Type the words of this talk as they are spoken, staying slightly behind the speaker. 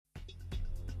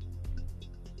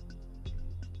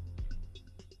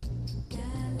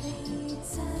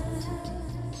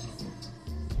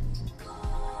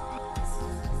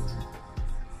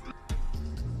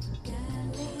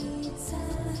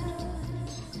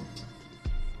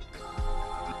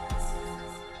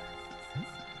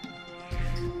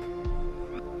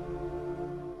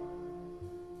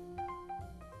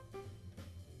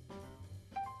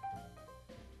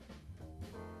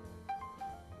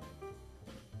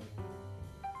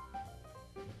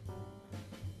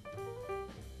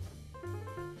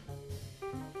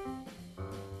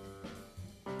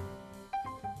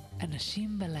אנשים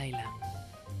בלילה.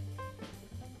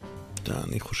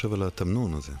 אני חושב על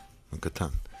התמנון הזה, הקטן,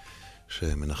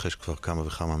 שמנחש כבר כמה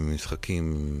וכמה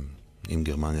ממשחקים אם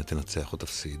גרמניה תנצח או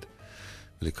תפסיד.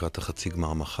 ולקראת החצי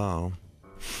גמר מחר,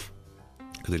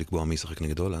 כדי לקבוע מי ישחק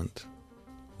נגד הולנד,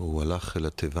 הוא הלך אל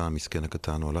התיבה, המסכן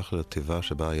הקטן, הוא הלך אל התיבה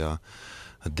שבה היה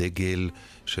הדגל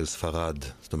של ספרד.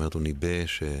 זאת אומרת, הוא ניבא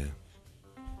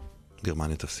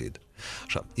שגרמניה תפסיד.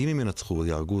 עכשיו, אם הם ינצחו,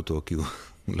 יהרגו אותו כי הוא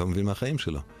לא מבין מהחיים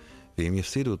שלו. ואם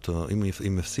יפסידו אותו,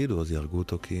 אם יפסידו, אז יהרגו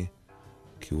אותו כי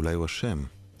אולי הוא השם,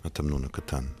 התמנון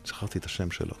הקטן. זכרתי את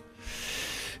השם שלו.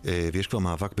 ויש כבר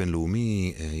מאבק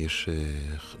בינלאומי, יש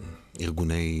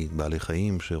ארגוני בעלי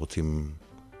חיים שרוצים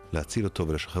להציל אותו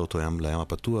ולשחרר אותו לים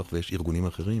הפתוח, ויש ארגונים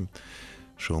אחרים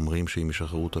שאומרים שאם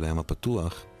ישחררו אותו לים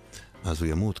הפתוח, אז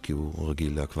הוא ימות כי הוא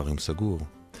רגיל לאקווריום סגור.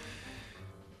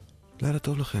 לילה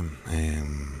טוב לכם.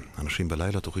 אנשים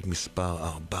בלילה, תוכנית מספר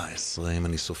 14, אם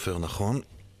אני סופר נכון.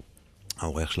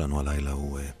 האורח שלנו הלילה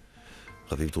הוא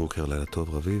רביב דרוקר. לילה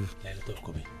טוב, רביב. לילה טוב,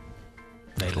 קובי.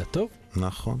 לילה טוב?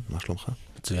 נכון, מה שלומך?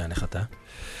 מצוין, איך אתה?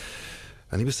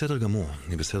 אני בסדר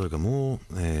גמור.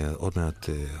 עוד מעט,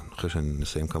 אחרי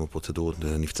שנסיים כמה פרוצדורות,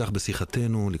 נפצח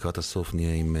בשיחתנו, לקראת הסוף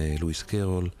נהיה עם לואיס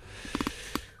קרול.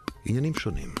 עניינים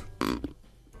שונים.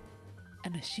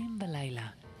 אנשים בלילה,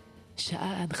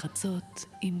 שעה עד חצות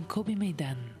עם קובי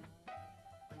מידן.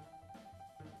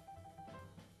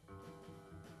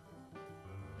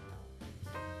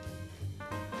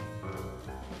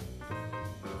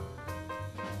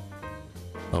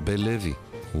 הרבה לוי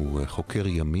הוא חוקר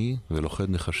ימי ולוחד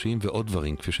נחשים ועוד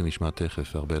דברים, כפי שנשמע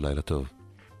תכף. הרבה לילה טוב.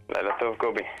 לילה טוב,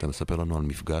 קובי. אתה מספר לנו על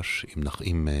מפגש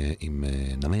עם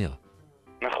נמר.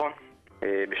 נכון.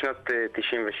 בשנת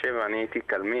 97 אני הייתי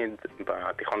תלמיד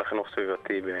בתיכון לחינוך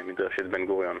סביבתי במדרשת בן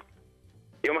גוריון.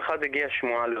 יום אחד הגיעה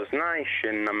שמועה לאוזניי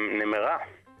שנמרה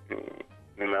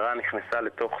נכנסה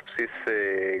לתוך בסיס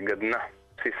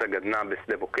הגדנה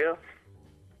בשדה בוקר,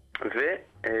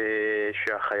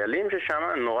 ושהחיילים ששם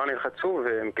נורא נלחצו,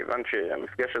 ומכיוון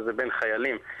שהמפגש הזה בין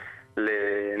חיילים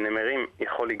לנמרים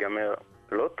יכול להיגמר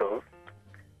לא טוב,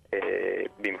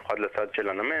 במיוחד לצד של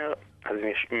הנמר, אז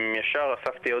ישר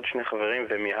אספתי עוד שני חברים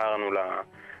ומיהרנו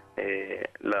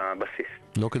לבסיס.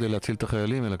 לא כדי להציל את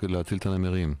החיילים, אלא כדי להציל את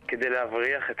הנמרים. כדי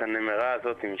להבריח את הנמרה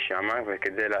הזאת משם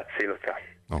וכדי להציל אותה.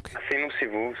 אוקיי. עשינו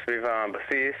סיבוב סביב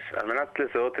הבסיס על מנת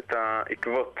לזהות את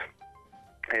העקבות.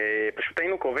 פשוט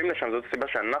היינו קרובים לשם, זאת הסיבה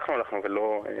שאנחנו הלכנו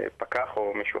ולא פקח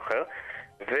או מישהו אחר.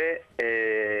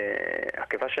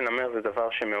 והעקבה של נמר זה דבר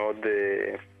שמאוד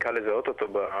קל לזהות אותו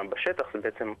בשטח, זה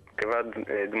בעצם עקבה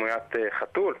דמוית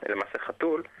חתול, למעשה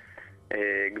חתול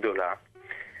גדולה.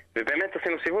 ובאמת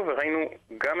עשינו סיבוב וראינו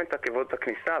גם את עקבות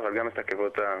הכניסה, אבל גם את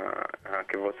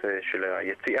העקבות של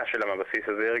היציאה שלה מהבסיס.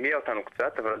 הזה הרגיע אותנו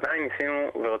קצת, אבל עדיין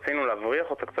ניסינו ורצינו להבריח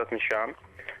אותה קצת משם,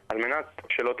 על מנת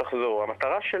שלא תחזור.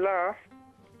 המטרה שלה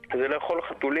זה לאכול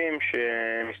חתולים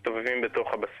שמסתובבים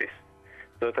בתוך הבסיס.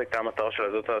 זאת הייתה המטרה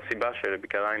שלה, זאת הסיבה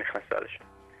שבעיקרה היא נכנסה לשם.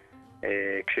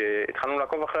 כשהתחלנו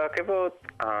לעקוב אחרי העקבות,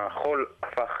 החול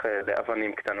הפך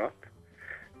לאבנים קטנות,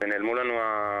 ונעלמו לנו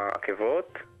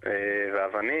העקבות,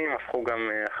 והאבנים הפכו גם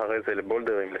אחרי זה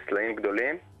לבולדרים, לסלעים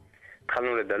גדולים.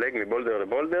 התחלנו לדלג מבולדר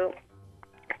לבולדר,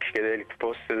 כדי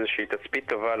לתפוס איזושהי תצפית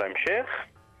טובה להמשך,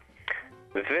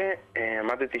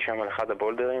 ועמדתי שם על אחד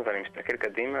הבולדרים, ואני מסתכל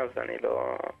קדימה, ואני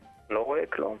לא רואה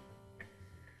כלום.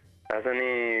 אז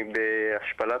אני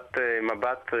בהשפלת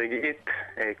מבט רגעית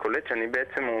קולט שאני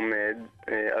בעצם עומד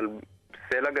על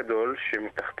סלע גדול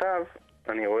שמתחתיו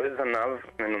אני רואה זנב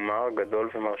מנומר גדול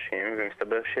ומרשים,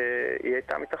 ומסתבר שהיא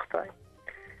הייתה מתחתיי.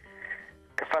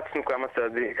 קפצנו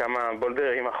כמה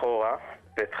בולדרים אחורה,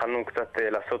 והתחלנו קצת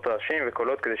לעשות רעשים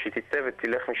וקולות כדי שהיא תצא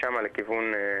ותלך משם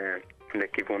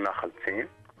לכיוון נחל צין.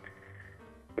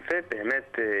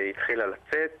 ובאמת התחילה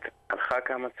לצאת, הלכה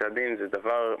כמה צעדים. זה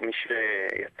דבר, מי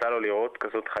שיצא לו לראות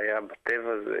כזאת חיה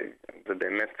בטבע, זה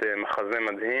באמת מחזה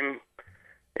מדהים.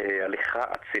 הליכה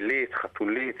אצילית,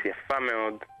 חתולית, יפה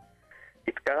מאוד.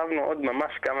 התקרבנו עוד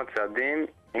ממש כמה צעדים,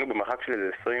 היינו במרחק של איזה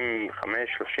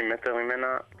 25-30 מטר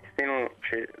ממנה, ניסינו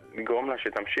לגרום לה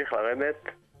שתמשיך לרדת,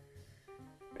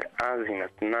 ואז היא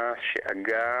נתנה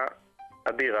שאגה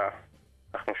אדירה,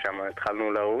 אנחנו שם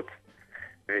התחלנו לרוץ,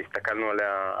 והסתכלנו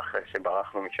עליה אחרי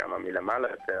שברחנו משם מלמעלה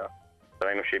יותר,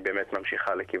 ראינו שהיא באמת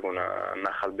ממשיכה לכיוון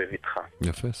הנחל בבטחה.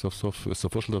 יפה,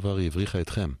 סופו של דבר היא הבריחה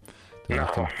אתכם.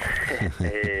 נכון.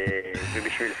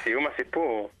 ובשביל סיום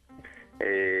הסיפור,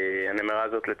 הנמרה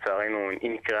הזאת לצערנו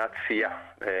היא נקראה צייה.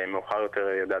 מאוחר יותר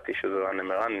ידעתי שזו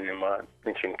הנמרה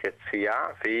שנקראת צייה,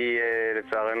 והיא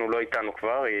לצערנו לא איתנו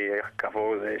כבר, היא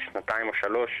כעבור 2 או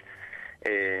 3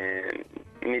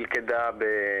 נלכדה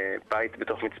בבית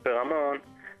בתוך מצפה רמון,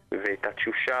 והייתה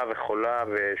תשושה וחולה,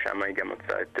 ושם היא גם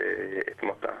מצאה את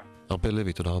מותה. הרבה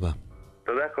לוי, תודה רבה.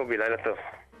 תודה קובי, לילה טוב.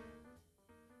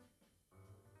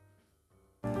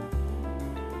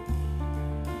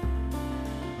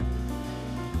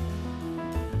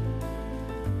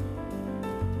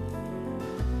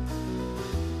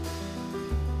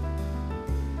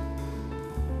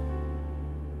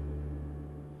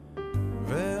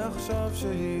 ועכשיו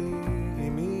שהיא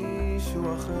עם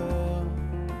מישהו אחר,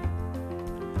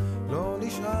 לא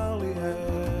נשאר לי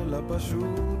אלא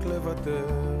פשוט לוותר.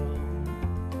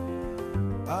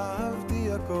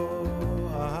 אהבתי הכל,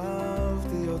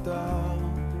 אהבתי אותה,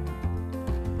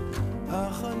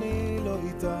 אך אני לא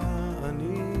איתה,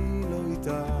 אני לא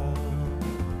איתה.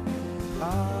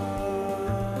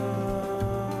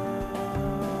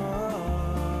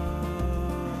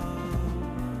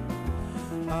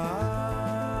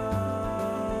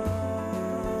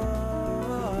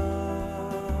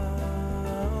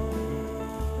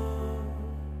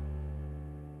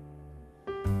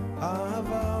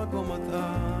 אהבה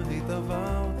גומתה,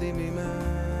 התעברתי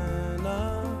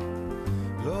ממנה,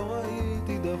 לא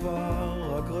ראיתי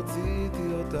דבר, רק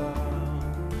רציתי אותה.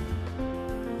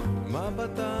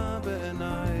 מבטה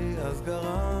בעיניי אז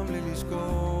גרם לי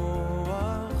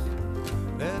לשכוח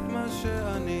את מה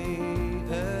שאני,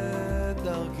 את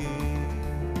דרכי.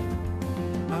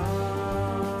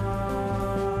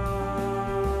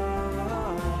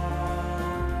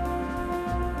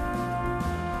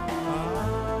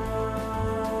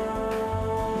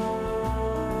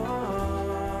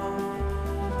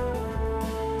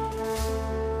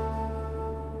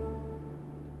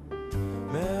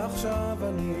 מעכשיו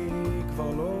אני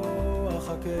כבר לא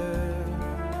אחכה,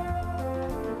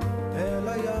 אל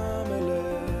הים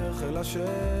אלך, אל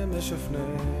השמש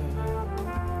אפנה,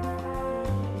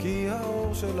 כי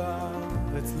האור שלה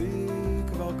אצלי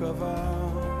כבר קבע.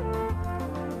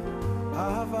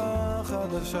 אהבה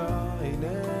חדשה,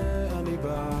 הנה אני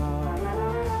בא.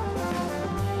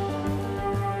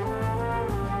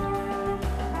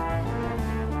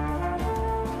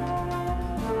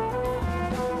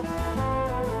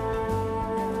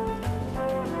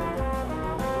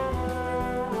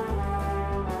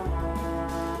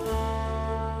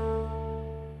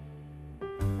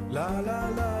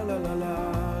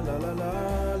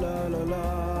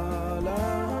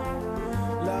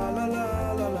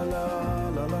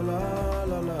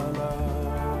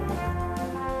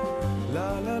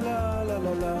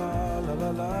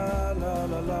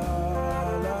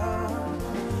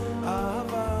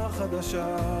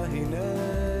 הנה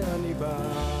אני בא.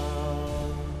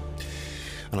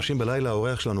 אנשים בלילה,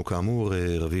 האורח שלנו כאמור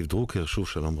רביב דרוקר. שוב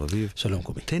שלום רביב. שלום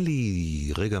קובי. תן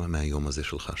לי רגע מהיום הזה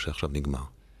שלך שעכשיו נגמר,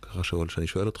 ככה שאני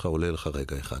שואל אותך עולה לך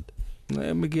רגע אחד.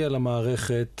 מגיע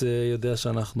למערכת, יודע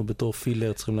שאנחנו בתור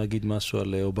פילר צריכים להגיד משהו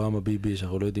על אובמה ביבי,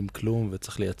 שאנחנו לא יודעים כלום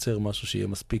וצריך לייצר משהו שיהיה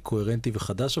מספיק קוהרנטי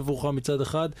וחדש עבורך מצד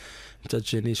אחד, מצד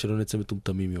שני שלא נצא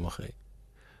מטומטמים יום אחרי.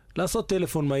 לעשות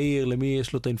טלפון מהיר למי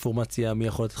יש לו את האינפורמציה, מי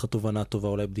יכול לתת לך תובנה טובה,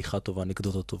 אולי בדיחה טובה,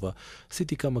 אנקדוטה טובה.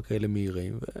 עשיתי כמה כאלה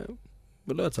מהירים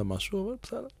ולא יצא משהו, אבל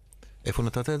בסדר. איפה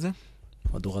נתת את זה?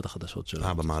 מהדורת החדשות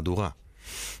שלנו. במהדורה.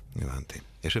 הבנתי.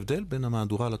 יש הבדל בין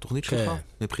המהדורה לתוכנית שלך?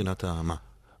 מבחינת מה?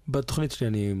 בתוכנית שלי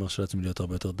אני מרשה לעצמי להיות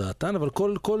הרבה יותר דעתן, אבל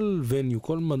כל וניו,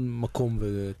 כל מקום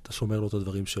ואתה שומר לו את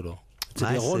הדברים שלו.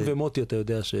 אצל ירון ומוטי אתה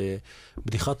יודע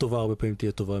שבדיחה טובה הרבה פעמים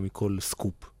תהיה טובה מכל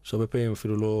סקופ. שהרבה פעמים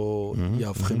אפילו לא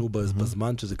יאבחנו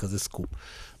בזמן שזה כזה סקופ.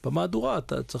 במהדורה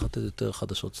אתה צריך לתת יותר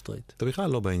חדשות סטרייט. אתה בכלל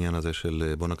לא בעניין הזה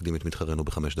של בוא נקדים את מתחרנו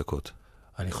ב5 דקות.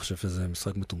 אני חושב שזה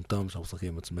משחק מטומטם שאנחנו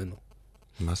משחקים עם עצמנו.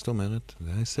 מה זאת אומרת?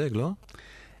 זה הישג, לא?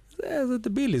 זה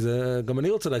דבילי, גם אני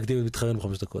רוצה להקדים את מתחרנו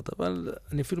ב5 דקות, אבל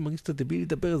אני אפילו מרגיש קצת דבילי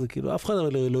לדבר על זה, כאילו אף אחד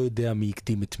לא יודע מי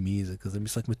יקדים את מי, זה כזה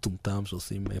משחק מטומטם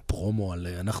שעושים פרומו על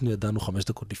אנחנו ידענו 5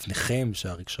 דקות לפניכם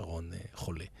שאריק שרון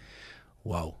חולה.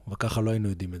 וואו, וככה לא היינו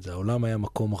יודעים את זה. העולם היה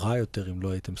מקום רע יותר אם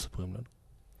לא הייתם מספרים לנו.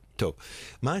 טוב,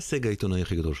 מה ההישג העיתונאי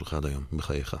הכי גדול שלך עד היום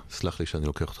בחייך? סלח לי שאני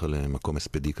לוקח אותך למקום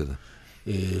אספדי כזה.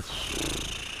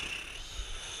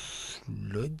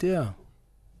 לא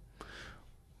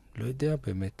יודע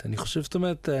באמת. אני חושב, זאת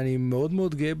אומרת, אני מאוד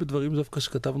מאוד גאה בדברים דווקא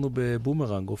שכתבנו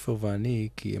בבומרנג, אופר ואני,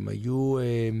 כי הם היו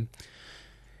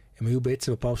הם היו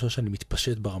בעצם הפעם ראשונה שאני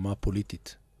מתפשט ברמה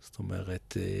הפוליטית. זאת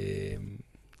אומרת,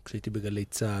 כשהייתי בגלי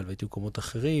צהל והייתי במקומות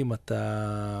אחרים,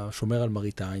 אתה שומר על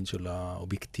מראית העין של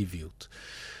האובייקטיביות.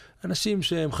 אנשים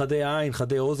שהם חדי עין,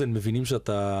 חדי אוזן, מבינים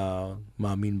שאתה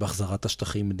מאמין בהחזרת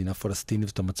השטחים מדינה פלסטינית,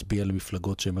 ואתה מצביע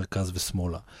למפלגות שהן מרכז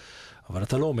ושמאלה. אבל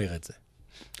אתה לא אומר את זה.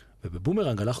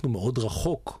 ובבומרנג הלכנו מאוד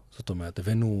רחוק, זאת אומרת,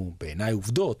 הבאנו בעיניי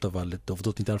עובדות, אבל את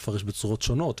העובדות ניתן לפרש בצורות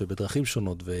שונות ובדרכים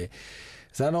שונות,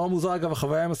 וזה היה נורא מוזר אגב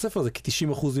החוויה עם הספר הזה, כי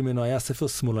 90% ממנו היה ספר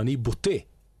שמאלני בוטה,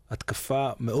 התקפה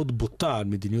מאוד בוטה על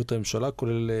מדיניות הממשלה,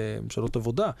 כולל ממשלות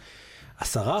עבודה. 10%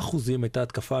 הייתה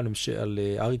התקפה על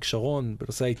אריק שרון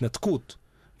בנושא ההתנתקות,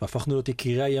 והפכנו להיות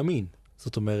יקירי הימין.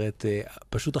 זאת אומרת,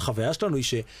 פשוט החוויה שלנו היא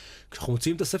שכשאנחנו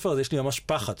מוציאים את הספר הזה, יש לי ממש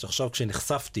פחד, שעכשיו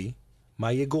כשנחשפתי,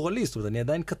 מה יהיה גורלי? זאת אומרת, אני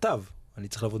עדיין כתב. אני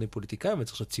צריך לעבוד עם פוליטיקאים, ואני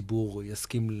צריך שהציבור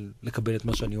יסכים לקבל את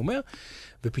מה שאני אומר,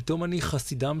 ופתאום אני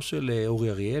חסידם של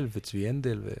אורי אריאל וצבי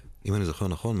הנדל. אם אני זוכר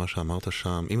נכון מה שאמרת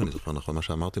שם, אם אני זוכר נכון מה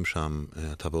שאמרתם שם,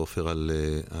 אתה באופר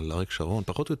על אריק שרון,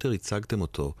 פחות או יותר הצגתם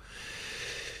אותו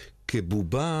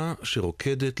כבובה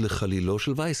שרוקדת לחלילו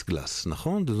של וייסגלס,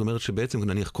 נכון? זאת אומרת שבעצם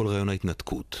נניח כל רעיון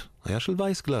ההתנתקות היה של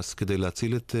וייסגלס, כדי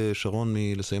להציל את שרון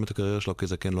מלסיים את הקריירה שלו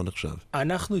כזקן לא נחשב.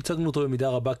 אנחנו הצגנו אותו במידה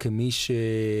רבה כמי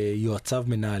שיועציו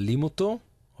מנהלים אותו,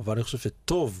 אבל אני חושב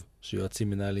שטוב שיועצים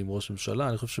מנהלים ראש ממשלה,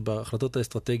 אני חושב שבהחלטות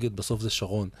האסטרטגיות בסוף זה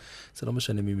שרון. זה לא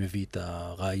משנה מי מביא את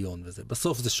הרעיון וזה.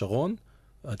 בסוף זה שרון,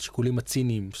 השיקולים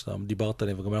הציניים שאתם דיברת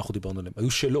עליהם וגם אנחנו דיברנו עליהם,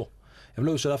 היו שלו. הם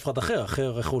לא היו של אף אחד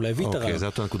אחר איך הוא להביא את הרעיון. אוקיי,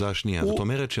 זאת הנקודה השנייה. זאת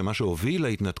אומרת שמה שהוביל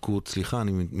להתנתקות, סליחה,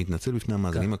 אני מתנצל בפני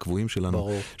המאזינים הקבועים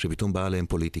שלנו, שפתאום באה עליהם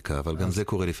פוליטיקה, אבל גם זה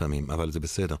קורה לפעמים, אבל זה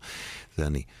בסדר. זה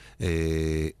אני.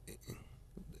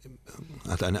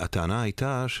 הטענה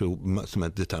הייתה, זאת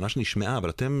אומרת, זו טענה שנשמעה, אבל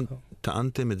אתם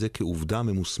טענתם את זה כעובדה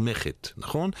ממוסמכת,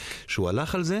 נכון? שהוא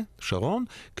הלך על זה, שרון,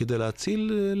 כדי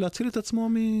להציל את עצמו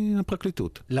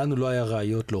מהפרקליטות. לנו לא היה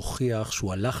ראיות להוכיח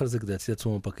שהוא הלך על זה כדי להציל את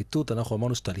עצמו מהפרקליטות. אנחנו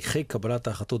אמרנו שתהליכי קבלת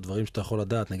ההחלטות, דברים שאתה יכול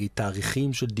לדעת, נגיד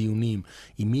תאריכים של דיונים,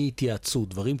 עם מי התייעצו,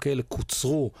 דברים כאלה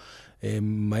קוצרו,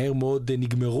 מהר מאוד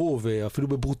נגמרו, ואפילו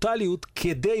בברוטליות,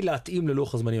 כדי להתאים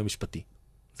ללוח הזמנים המשפטי.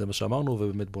 זה מה שאמרנו,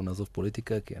 ובאמת בואו נעזוב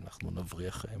פוליטיקה, כי אנחנו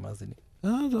נבריח מאזינים.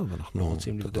 טוב, אנחנו לא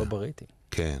רוצים לפגוע ברייטינג.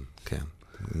 כן, כן.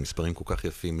 מספרים כל כך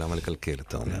יפים, למה לקלקל,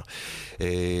 אתה אומר.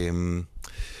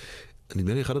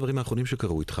 נדמה לי, אחד הדברים האחרונים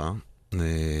שקראו איתך,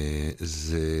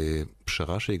 זה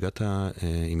פשרה שהגעת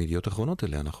עם ידיעות אחרונות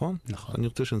אליה, נכון? נכון. אני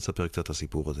רוצה שנספר קצת את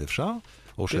הסיפור הזה, אפשר?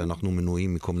 או שאנחנו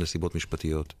מנועים מכל מיני סיבות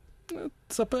משפטיות?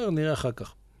 תספר, נראה אחר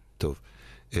כך. טוב.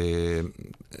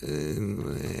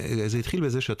 זה התחיל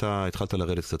בזה שאתה התחלת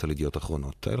לרדת קצת על ידיעות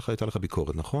אחרונות. הייתה לך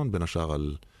ביקורת, נכון? בין השאר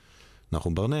על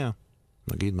נחום ברנע.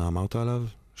 נגיד, מה אמרת עליו?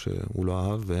 שהוא לא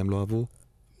אהב והם לא אהבו?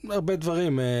 הרבה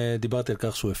דברים. דיברתי על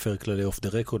כך שהוא הפר כללי אוף דה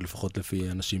רקורד, לפחות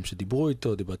לפי אנשים שדיברו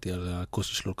איתו. דיברתי על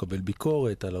הקושי שלו לקבל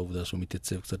ביקורת, על העובדה שהוא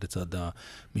מתייצב קצת לצד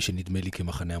מי שנדמה לי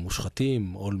כמחנה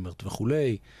המושחתים, אולמרט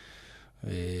וכולי.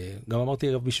 גם אמרתי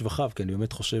אגב בשבחיו, כי אני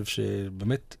באמת חושב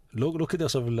שבאמת לא כדי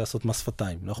עכשיו לעשות מס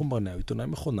שפתיים. נחום ברנע הוא עיתונאי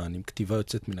מכונן עם כתיבה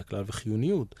יוצאת מן הכלל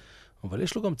וחיוניות, אבל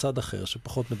יש לו גם צד אחר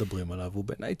שפחות מדברים עליו, הוא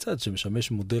בעיניי צד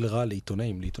שמשמש מודל רע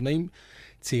לעיתונאים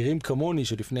צעירים כמוני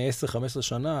שלפני 10-15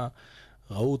 שנה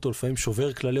ראו אותו לפעמים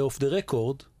שובר כללי אוף דה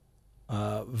רקורד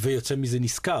ויוצא מזה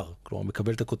נזכר, כלומר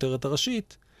מקבל את הכותרת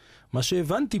הראשית. מה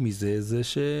שהבנתי מזה זה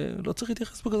שלא צריך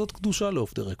להתייחס בכזאת קדושה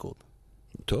לאוף דה רקורד.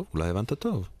 טוב, אולי הבנת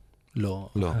טוב. לא,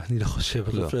 אני לא חושב,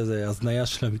 אני חושב שזה הזניה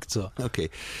של המקצוע. אוקיי,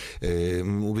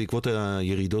 ובעקבות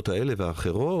הירידות האלה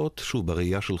והאחרות, שוב,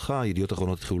 בראייה שלך, ידיעות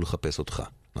אחרונות התחילו לחפש אותך,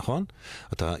 נכון?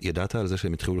 אתה ידעת על זה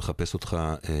שהם התחילו לחפש אותך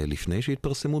לפני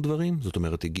שהתפרסמו דברים? זאת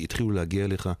אומרת, התחילו להגיע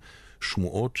אליך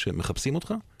שמועות שמחפשים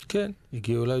אותך? כן,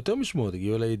 הגיעו אליי יותר משמועות,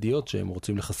 הגיעו אליי ידיעות שהם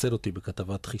רוצים לחסל אותי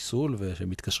בכתבת חיסול, ושהם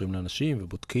מתקשרים לאנשים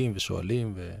ובודקים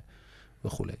ושואלים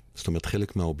וכו'. זאת אומרת,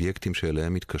 חלק מהאובייקטים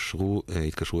שאליהם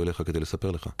התקשרו אליך כדי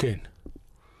לספר לך? כן.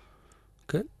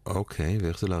 כן. אוקיי,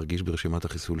 ואיך זה להרגיש ברשימת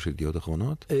החיסול של ידיעות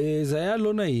אחרונות? זה היה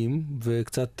לא נעים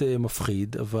וקצת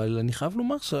מפחיד, אבל אני חייב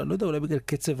לומר שאני לא יודע, אולי בגלל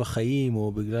קצב החיים,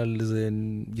 או בגלל איזה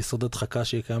יסוד הדחקה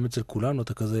שקיים אצל כולנו,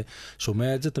 אתה כזה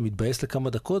שומע את זה, אתה מתבאס לכמה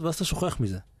דקות, ואז אתה שוכח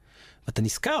מזה. ואתה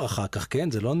נזכר אחר כך,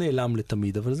 כן? זה לא נעלם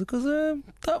לתמיד, אבל זה כזה,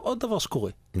 טוב, עוד דבר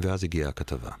שקורה. ואז הגיעה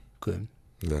הכתבה. כן.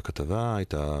 והכתבה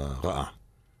הייתה רעה.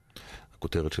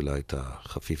 הכותרת שלה הייתה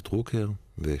חפיף דרוקר,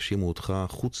 והאשימו אותך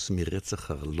חוץ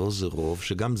מרצח ארלוזרוב,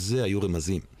 שגם זה היו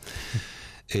רמזים.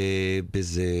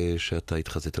 בזה שאתה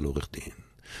התחזית על עורך דין.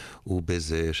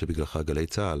 ובזה שבגללך גלי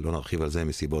צהל, לא נרחיב על זה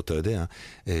מסיבות, אתה יודע,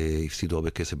 הפסידו הרבה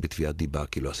כסף בתביעת דיבה,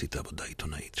 כי לא עשית עבודה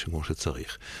עיתונאית, כמו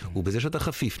שצריך. ובזה שאתה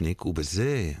חפיפניק,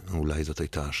 ובזה, אולי זאת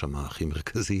הייתה האשמה הכי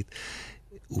מרכזית,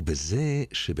 ובזה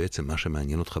שבעצם מה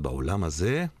שמעניין אותך בעולם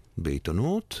הזה,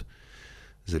 בעיתונות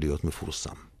זה להיות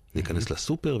מפורסם. להיכנס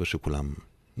לסופר ושכולם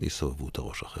יסובבו את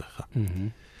הראש אחריך.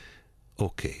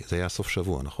 אוקיי, זה היה סוף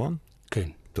שבוע, נכון? כן.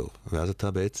 טוב, ואז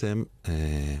אתה בעצם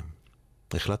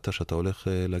החלטת שאתה הולך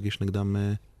להגיש נגדם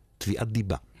תביעת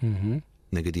דיבה.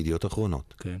 נגד ידיעות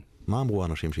אחרונות. כן. מה אמרו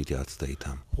האנשים שהתייעצת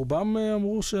איתם? רובם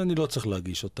אמרו שאני לא צריך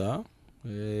להגיש אותה.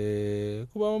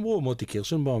 רובם אמרו, מוטי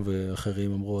קירשנבאום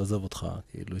ואחרים אמרו, עזוב אותך,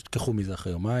 כאילו, השכחו מזה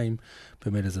אחרי יומיים,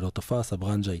 במילא זה לא תפס,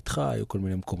 הברנג'ה איתך, היו כל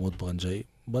מיני מקומות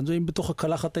ברנג'אים בתוך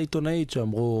הקלחת העיתונאית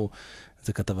שאמרו,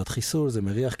 זה כתבת חיסול, זה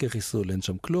מריח כחיסול, אין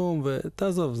שם כלום,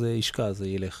 ותעזוב, זה ישקע, זה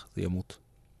ילך, זה ימות.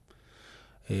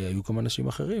 היו כמה אנשים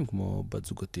אחרים, כמו בת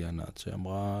זוגתי ענת,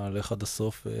 שאמרה, לך עד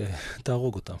הסוף,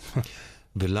 תהרוג אותם.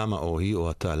 ולמה, או היא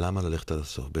או אתה, למה ללכת עד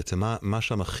הסוף? בעצם,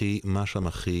 מה שם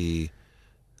הכי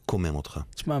קומם אותך?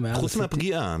 תשמע, חוץ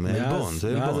מהפגיעה, מהלבון, זה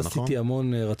אלבון, נכון? מאז עשיתי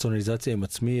המון רציונליזציה עם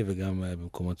עצמי, וגם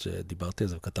במקומות שדיברתי על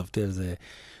זה וכתבתי על זה,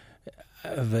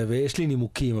 ויש לי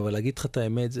נימוקים, אבל להגיד לך את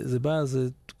האמת, זה בא, זה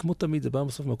כמו תמיד, זה בא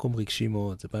בסוף ממקום רגשי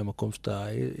מאוד, זה בא ממקום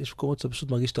יש מקומות שאתה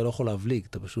פשוט מרגיש שאתה לא יכול להבליג,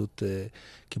 אתה פשוט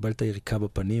קיבלת יריקה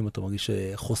בפנים, אתה מרגיש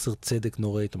חוסר צדק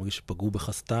נוראי, אתה מרגיש שפגעו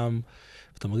בך סתם,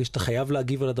 אתה מרגיש שאתה חייב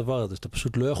להגיב על הדבר הזה, שאתה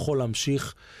פשוט לא יכול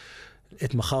להמשיך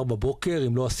את מחר בבוקר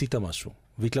אם לא עשית משהו.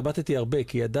 והתלבטתי הרבה,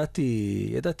 כי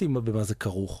ידעתי במה זה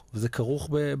כרוך, וזה כרוך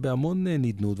בהמון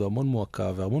נדנות והמון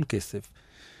מועקה והמון כסף.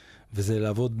 וזה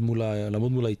לעמוד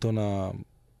מול העיתון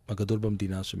הגדול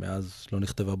במדינה, שמאז לא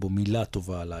נכתבה בו מילה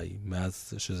טובה עליי,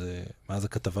 מאז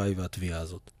הכתבה והתביעה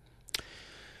הזאת.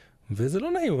 וזה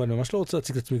לא נעים, אבל אני ממש לא רוצה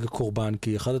להציג את עצמי כקורבן,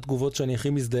 כי אחת התגובות שאני הכי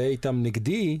מזדהה איתם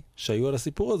נגדי, שהיו על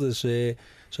הסיפור הזה,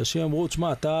 שאנשים אמרו,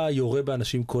 תשמע, אתה יורה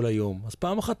באנשים כל היום, אז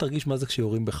פעם אחת תרגיש מה זה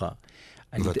כשיורים בך.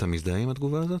 ואתה מזדהה עם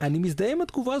התגובה הזאת? אני מזדהה עם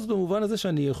התגובה הזאת במובן הזה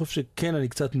שאני חושב שכן, אני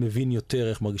קצת מבין יותר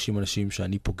איך מרגישים אנשים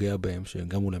שאני פוגע בהם,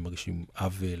 שגם אולי מרגישים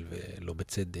עוול ולא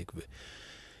בצדק.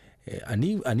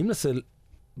 אני מנסה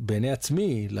בעיני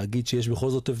עצמי להגיד שיש בכל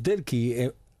זאת הבדל, כי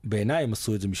בעיניי הם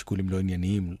עשו את זה משיקולים לא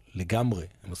ענייניים לגמרי.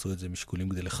 הם עשו את זה משיקולים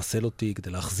כדי לחסל אותי, כדי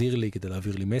להחזיר לי, כדי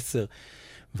להעביר לי מסר.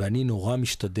 ואני נורא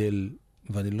משתדל,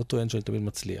 ואני לא טוען שאני תמיד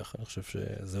מצליח. אני חושב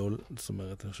שזה, זאת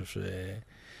אומרת, אני חושב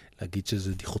להגיד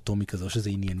שזה דיכוטומי כזה, או שזה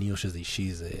ענייני או שזה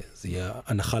אישי, זה יהיה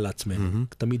הנחה לעצמנו.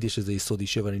 תמיד יש איזה יסוד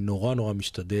אישי, ואני נורא נורא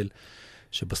משתדל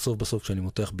שבסוף כשאני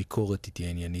מותח ביקורת, היא תהיה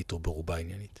עניינית או ברובה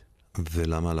עניינית.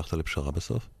 ולמה הלכת לפשרה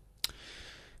בסוף?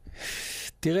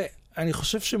 תראה, אני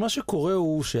חושב שמה שקורה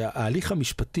הוא שההליך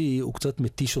המשפטי הוא קצת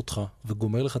מתיש אותך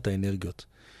וגומר לך את האנרגיות.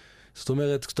 זאת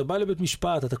אומרת, כשאתה בא לבית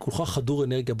משפט, אתה כולך חדור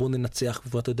אנרגיה, בוא ננצח,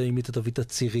 ואתה יודע אם אתה תביא את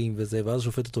הצירים וזה, ואז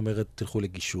השופטת אומרת, תלכו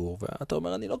לגישור, ואתה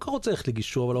אומר, אני לא רוצה ללכת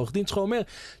לגישור, אבל העורך דין שלך אומר,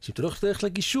 שאם אתה הולך ללכת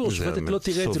לגישור, השופטת לא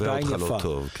תראה את זה בעין יפה. לא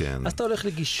טוב, כן. אז אתה הולך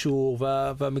לגישור,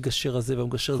 והמגשר הזה,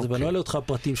 והמגשר הזה, ואני לא עולה אותך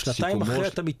פרטים, שנתיים אחרי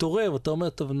אתה מתעורר, ואתה אומר,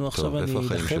 טוב, נו, עכשיו אני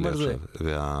אדחם על זה.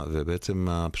 ובעצם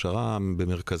הפשרה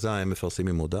במרכזה, הם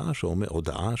מפרסמים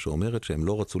הודעה שאומרת שהם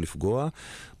לא רצו לפגוע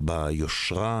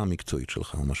ביושרה המקצועית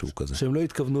שלך, או משהו כזה. שהם לא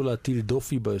התכוונו להטיל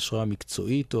דופי ביושרה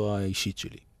המקצועית או האישית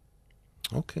שלי.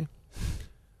 אוקיי.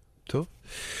 טוב.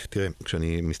 תראה,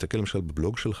 כשאני מסתכל למשל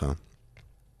בבלוג שלך,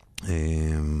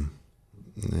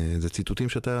 זה ציטוטים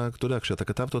שאתה, אתה יודע, כשאתה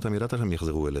כתבת אותם, ידעת שהם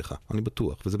יחזרו אליך. אני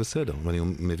בטוח, וזה בסדר. ואני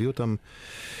מביא אותם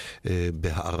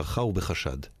בהערכה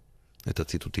ובחשד, את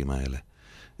הציטוטים האלה.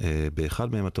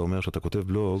 באחד מהם אתה אומר שאתה כותב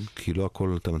בלוג, כי לא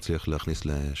הכל אתה מצליח להכניס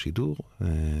לשידור,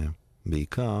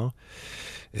 בעיקר,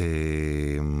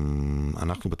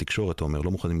 אנחנו בתקשורת, אתה אומר,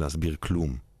 לא מוכנים להסביר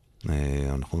כלום.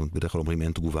 אנחנו בדרך כלל אומרים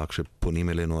אין תגובה כשפונים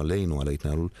אלינו, על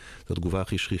ההתנהלות. זו התגובה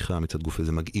הכי שכיחה מצד גוף,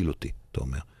 זה מגעיל אותי, אתה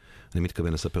אומר. אני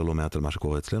מתכוון לספר לא מעט על מה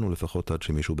שקורה אצלנו, לפחות עד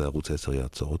שמישהו בערוץ 10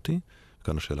 יעצור אותי.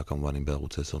 כאן השאלה כמובן אם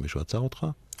בערוץ 10 מישהו עצר אותך.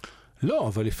 לא,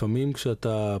 אבל לפעמים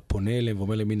כשאתה פונה אליהם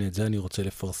ואומר להם, הנה את זה אני רוצה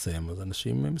לפרסם, אז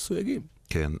אנשים מסויגים.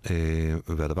 כן,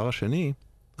 והדבר השני,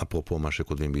 אפרופו מה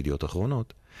שכותבים בידיעות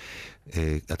אחרונות,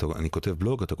 אני כותב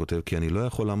בלוג, אתה כותב, כי אני לא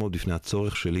יכול לעמוד בפני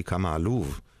הצורך שלי כמה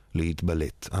עלוב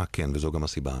להתבלט. כן, וזו גם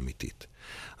הסיבה האמיתית.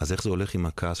 אז איך זה הולך עם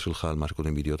הכעס שלך על מה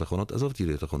שכותבים בידיעות אחרונות? עזוב את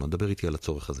ידיעות אחרונות, דבר איתי על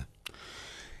הצורך הזה.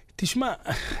 תשמע,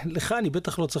 לך אני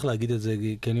בטח לא צריך להגיד את זה,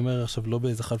 כי אני אומר עכשיו לא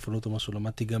באיזה חלפנות או משהו,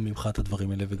 למדתי גם ממך את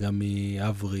הדברים האלה, וגם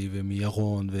מאברי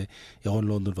ומירון, וירון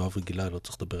לונדון ואברי גילה, לא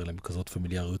צריך לדבר עליהם בכזאת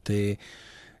פמיליאריות.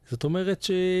 זאת אומרת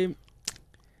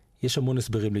יש המון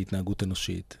הסברים להתנהגות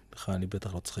אנושית, לך אני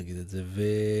בטח לא צריך להגיד את זה,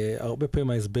 והרבה פעמים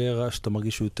ההסבר שאתה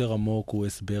מרגיש שהוא יותר עמוק, הוא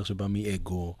הסבר שבא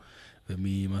מאגו,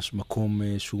 וממקום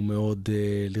שהוא מאוד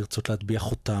לרצות להטביע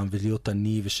חותם, ולהיות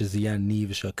אני, ושזה יהיה אני,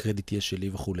 ושהקרדיט יהיה שלי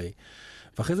וכו'.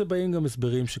 ואחרי זה באים גם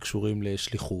הסברים שקשורים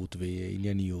לשליחות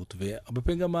וענייניות, והרבה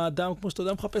פעמים גם האדם, כמו שאתה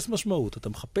יודע, מחפש משמעות. אתה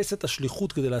מחפש את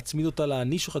השליחות כדי להצמיד אותה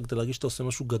לעני שלך, כדי להרגיש שאתה עושה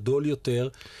משהו גדול יותר,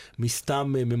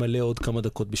 מסתם ממלא עוד כמה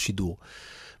דקות בשידור.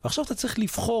 ועכשיו אתה צריך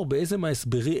לבחור באיזה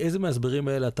מההסברים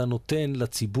האלה אתה נותן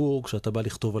לציבור כשאתה בא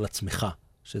לכתוב על עצמך,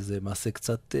 שזה מעשה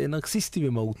קצת נרקסיסטי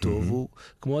במהותו, והוא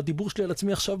כמו הדיבור שלי על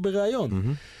עצמי עכשיו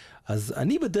בראיון. אז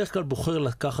אני בדרך כלל בוחר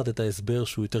לקחת את ההסבר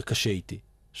שהוא יותר קשה איתי,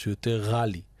 שהוא יותר רע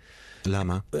לי.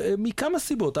 למה? מכמה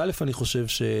סיבות. א', אני חושב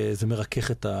שזה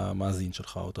מרכך את המאזין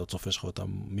שלך, או את הצופה שלך, או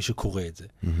מי שקורא את זה.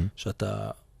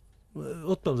 שאתה...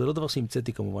 עוד פעם, זה לא דבר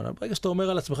שהמצאתי כמובן. ברגע שאתה אומר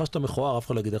על עצמך שאתה מכוער, אף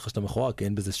אחד לא יגיד לך שאתה מכוער, כי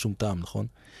אין בזה שום טעם, נכון?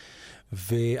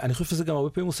 ואני חושב שזה גם הרבה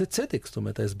פעמים עושה צדק. זאת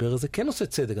אומרת, ההסבר הזה כן עושה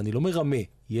צדק. אני לא מרמה.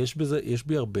 יש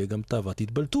בי הרבה גם תאוות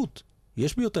התבלטות.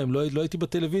 יש בי אותה, אם לא הייתי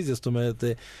בטלוויזיה. זאת אומרת,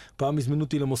 פעם הזמינו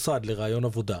אותי למוסד, לרעיון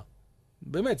עבודה.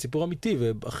 באמת, סיפור אמיתי,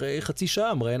 ואחרי חצי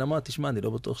שעה מראיין אמר, תשמע, אני לא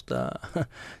בטוח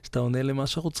שאתה עונה למה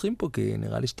שאנחנו צריכים פה, כי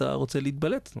נראה לי שאתה רוצה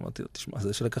להתבלט. אמרתי לו, תשמע,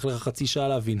 זה שלקח לך חצי שעה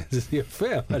להבין, זה יפה,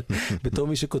 אבל בתור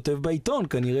מי שכותב בעיתון,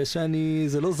 כנראה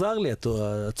זה לא זר לי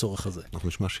הצורך הזה. אנחנו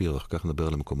נשמע שיר, אחר כך נדבר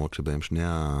על המקומות שבהם שני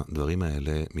הדברים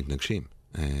האלה מתנגשים.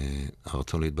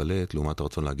 הרצון להתבלט לעומת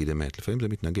הרצון להגיד אמת. לפעמים זה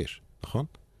מתנגש, נכון?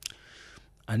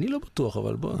 אני לא בטוח,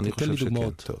 אבל בוא, תתן לי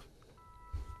דוגמאות. טוב.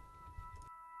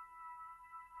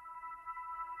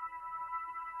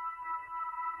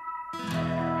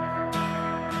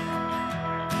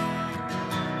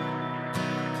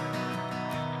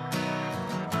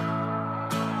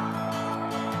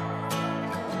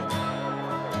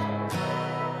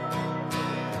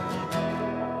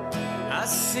 I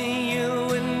see you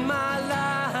in my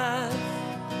life.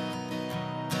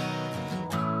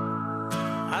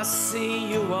 I see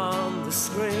you on the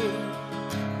screen.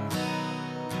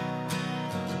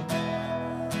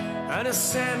 And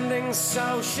ascending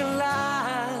social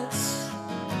lights,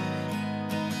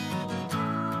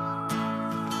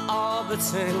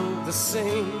 orbiting the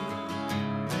scene.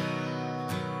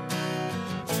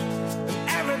 And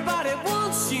everybody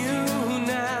wants you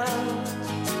now.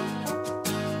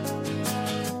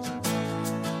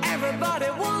 Everybody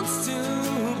wants to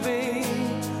be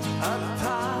a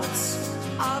part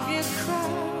of your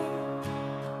crowd.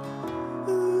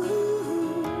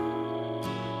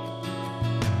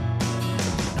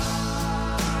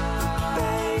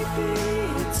 Baby,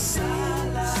 it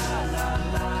seems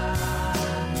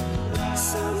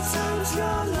sometimes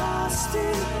you're lost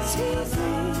in TV,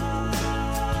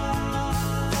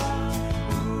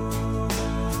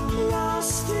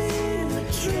 lost in a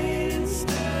dream.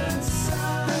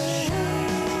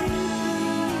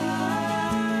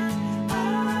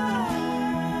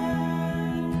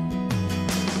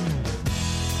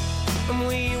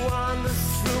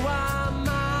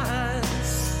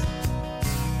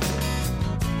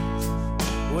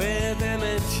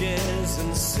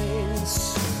 And sings,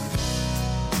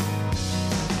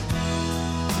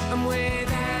 and with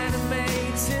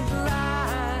animated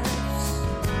lives,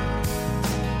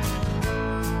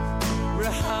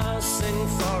 rehearsing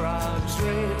for our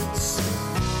dreams.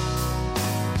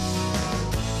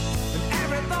 And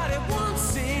everybody wants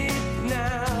it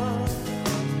now.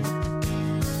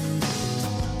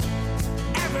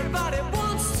 Everybody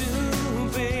wants to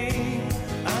be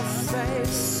a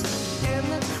face in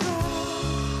the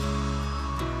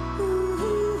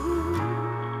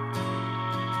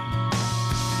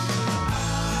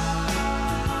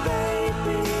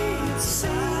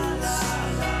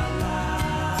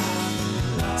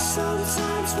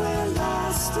sometimes we're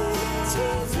lost in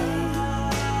TV,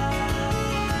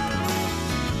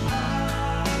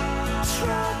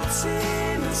 trapped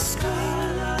in a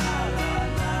screen,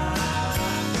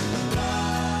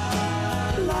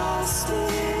 lost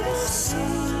in a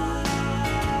scene,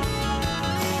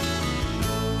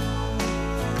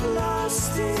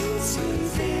 lost in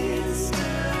TV.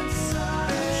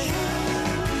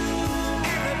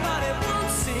 Everybody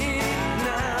wants it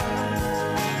now.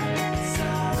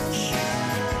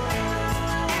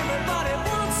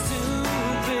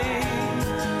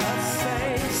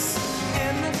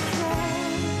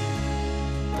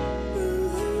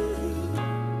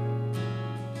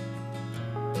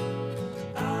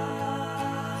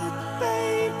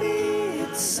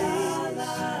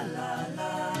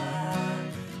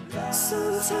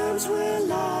 Sometimes we're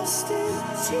lost in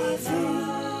TV,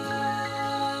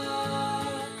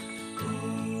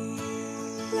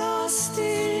 lost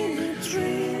in a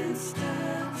dream.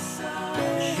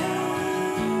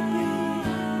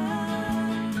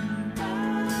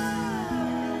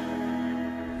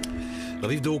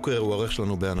 רביב דרוקר הוא העורך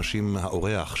שלנו באנשים,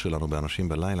 האורח שלנו באנשים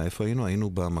בלילה. איפה היינו? היינו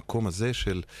במקום הזה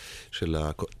של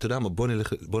אתה יודע מה,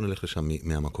 בוא נלך לשם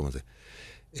מהמקום הזה.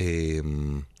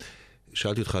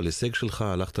 שאלתי אותך על הישג שלך,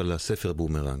 הלכת לספר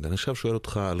בומרנג. אני עכשיו שואל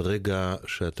אותך על רגע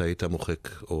שאתה היית מוחק,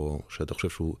 או שאתה חושב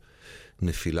שהוא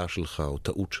נפילה שלך, או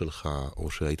טעות שלך,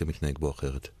 או שהיית מתנהג בו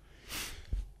אחרת.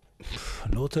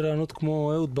 אני לא רוצה לענות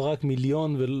כמו אהוד ברק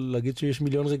מיליון, ולהגיד שיש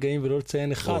מיליון רגעים ולא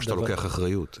לציין אחד. או שאתה לוקח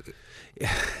אחריות.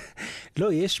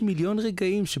 לא, יש מיליון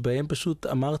רגעים שבהם פשוט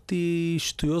אמרתי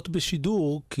שטויות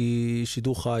בשידור, כי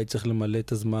שידור חי צריך למלא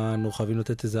את הזמן, או חייבים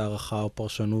לתת איזו הערכה או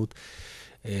פרשנות.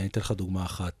 אני אתן לך דוגמה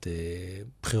אחת.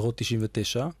 בחירות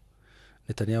 99,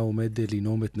 נתניהו עומד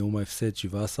לנאום את נאום ההפסד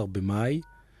 17 במאי,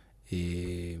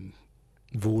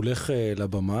 והוא הולך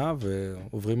לבמה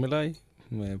ועוברים אליי.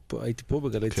 הייתי פה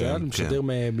בגלי צהל, משדר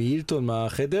מאילטון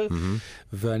מהחדר,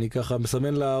 ואני ככה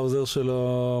מסמן לעוזר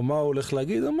שלו מה הוא הולך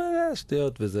להגיד, הוא אומר,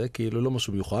 שטויות וזה, כאילו לא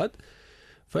משהו מיוחד.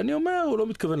 ואני אומר, הוא לא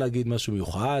מתכוון להגיד משהו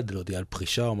מיוחד, להודיע על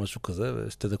פרישה או משהו כזה,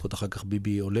 ושתי דקות אחר כך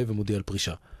ביבי עולה ומודיע על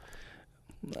פרישה.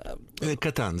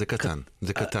 קטן, זה קטן,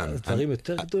 זה קטן. דברים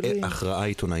יותר גדולים. הכרעה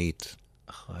עיתונאית.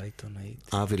 הכרעה עיתונאית.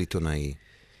 עוול עיתונאי.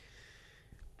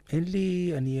 אין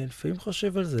לי, אני לפעמים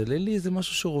חושב על זה, אין לי איזה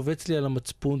משהו שרובץ לי על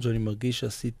המצפון, שאני מרגיש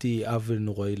שעשיתי עוול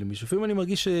נוראי למישהו. לפעמים אני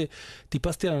מרגיש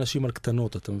שטיפסתי על אנשים על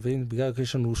קטנות, אתה מבין? בגלל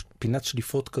שיש לנו פינת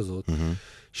שליפות כזאת,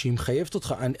 שהיא מחייבת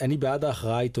אותך, אני בעד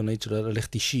ההכרעה העיתונאית של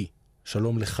ללכת אישי,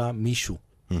 שלום לך מישהו.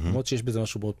 למרות שיש בזה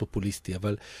משהו מאוד פופוליסטי,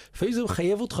 אבל לפעמים זה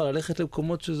מחייב אותך ללכת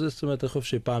למקומות שזה, זאת אומרת, אני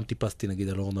חושב שפעם טיפסתי נגיד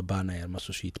על אורנה בנה, על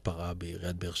משהו שהתפרע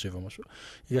בעיריית באר שבע משהו.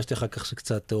 הרגשתי אחר כך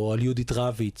שקצת, או על יהודית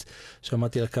רביץ,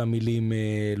 שמעתי לה כמה מילים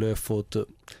לא יפות,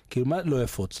 כאילו מה לא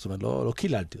יפות, זאת אומרת, לא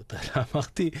קיללתי אותה, אלא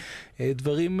אמרתי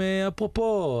דברים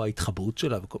אפרופו ההתחברות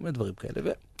שלה וכל מיני דברים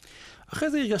כאלה, ואחרי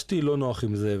זה הרגשתי לא נוח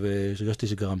עם זה, והרגשתי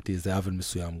שגרמתי איזה עוול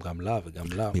מסוים גם לה וגם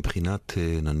לה. מבחינת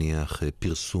נניח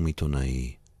פרסום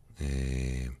עיתונאי,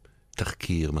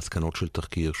 תחקיר, מסקנות של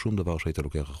תחקיר, שום דבר שהיית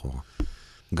לוקח אחורה.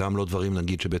 גם לא דברים,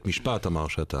 נגיד, שבית משפט אמר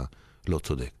שאתה לא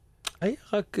צודק. היה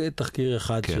רק תחקיר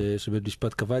אחד שבית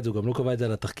משפט קבע את זה, הוא גם לא קבע את זה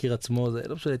על התחקיר עצמו, זה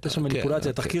לא משנה, הייתה שם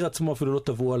מניפולציה, התחקיר עצמו אפילו לא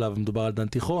טבעו עליו, מדובר על דן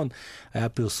תיכון, היה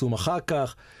פרסום אחר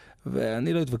כך,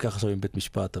 ואני לא אתווכח עכשיו עם בית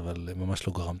משפט, אבל ממש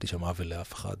לא גרמתי שם עוול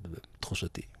לאף אחד,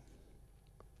 בתחושתי.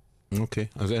 אוקיי,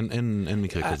 אז אין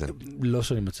מקרה כזה. לא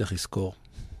שאני מצליח לזכור.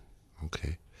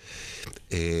 אוקיי.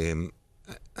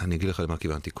 אני אגיד לך למה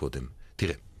כיוונתי קודם.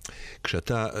 תראה,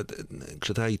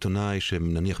 כשאתה עיתונאי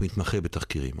שנניח מתמחה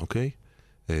בתחקירים, אוקיי?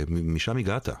 משם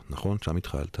הגעת, נכון? שם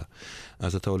התחלת.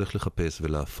 אז אתה הולך לחפש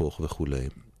ולהפוך וכו'.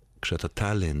 כשאתה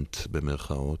טלנט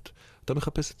במרכאות, אתה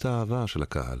מחפש את האהבה של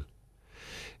הקהל.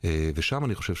 ושם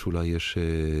אני חושב שאולי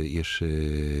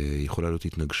יכולה להיות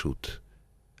התנגשות.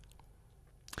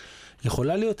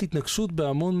 יכולה להיות התנגשות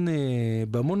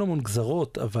בהמון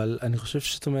גזרות, אבל אני חושב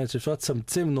זאת אומרת שאפשר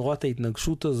לצמצם נורא את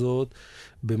ההתנגשות הזאת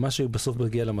במה שבסוף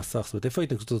מגיע למסך. זאת אומרת, איפה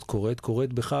ההתנגשות הזאת קורית?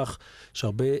 קורית בכך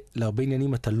שלהרבה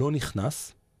עניינים אתה לא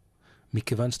נכנס,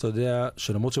 מכיוון שאתה יודע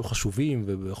שלמרות שהם חשובים,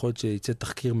 ויכול להיות שיצא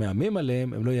תחקיר מהמם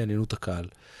עליהם, הם לא יעניינו את הקהל.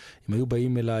 אם היו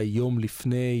באים אליי יום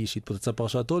לפני שהתפוצצה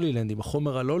פרשת הולילנד, עם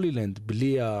החומר על הולילנד,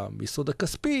 בלי היסוד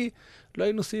הכספי, לא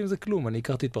היינו עושים עם זה כלום. אני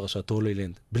הכרתי את פרשת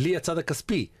הולילנד, בלי הצד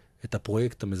הכספי. את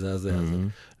הפרויקט המזעזע הזה.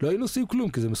 לא היינו עושים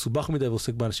כלום, כי זה מסובך מדי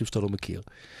ועוסק באנשים שאתה לא מכיר.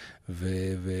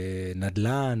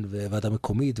 ונדלן, וועדה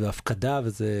מקומית, והפקדה,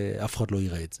 וזה, אף אחד לא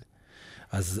יראה את זה.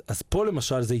 אז פה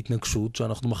למשל זה התנגשות,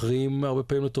 שאנחנו מכריעים הרבה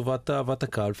פעמים לטובת אהבת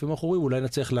הקהל, לפעמים אנחנו רואים, אולי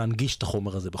נצליח להנגיש את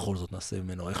החומר הזה, בכל זאת נעשה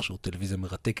ממנו איכשהו טלוויזיה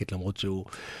מרתקת, למרות שהוא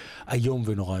היום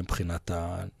ונורא מבחינת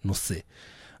הנושא.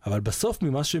 אבל בסוף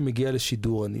ממה שמגיע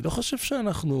לשידור, אני לא חושב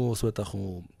שאנחנו, זאת אומרת,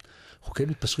 אנחנו כן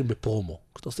מתפשרים בפרומו.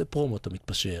 כשאתה עושה פרומו, אתה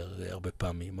מתפשר הרבה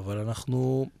פעמים, אבל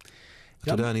אנחנו...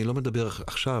 אתה יודע, אני לא מדבר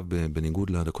עכשיו, בניגוד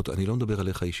לדקות, אני לא מדבר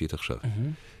עליך אישית עכשיו.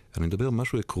 אני מדבר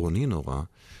משהו עקרוני נורא,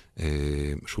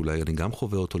 שאולי אני גם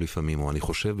חווה אותו לפעמים, או אני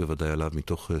חושב בוודאי עליו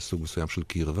מתוך סוג מסוים של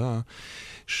קרבה,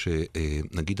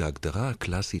 שנגיד ההגדרה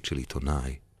הקלאסית של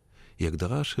עיתונאי, היא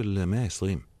הגדרה של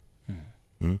 120.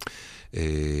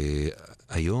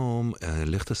 היום,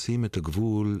 לך תשים את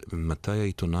הגבול, מתי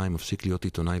העיתונאי מפסיק להיות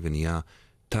עיתונאי ונהיה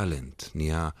טלנט,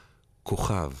 נהיה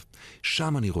כוכב.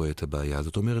 שם אני רואה את הבעיה.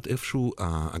 זאת אומרת, איפשהו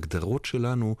ההגדרות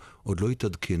שלנו עוד לא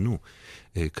התעדכנו.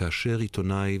 כאשר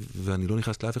עיתונאי, ואני לא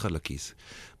נכנס לאף אחד לכיס,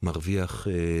 מרוויח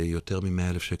יותר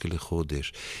מ100,000 שקל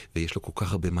לחודש, ויש לו כל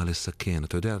כך הרבה מה לסכן.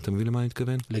 אתה יודע, אתה מבין למה אני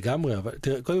מתכוון? לגמרי, אבל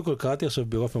תראה, קודם כל קראתי עכשיו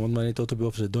ביופי, מאוד מעניין את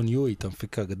האוטוביופי של דון יואיט,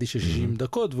 המפיק האגדי של 60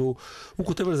 דקות, והוא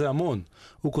כותב על זה המון.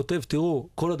 הוא כותב, תראו,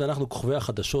 כל עוד אנחנו כוכבי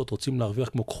החדשות, רוצים להרוויח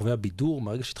כמו כוכבי הבידור,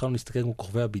 מהרגע שהתחלנו להסתכל כמו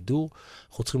כוכבי הבידור,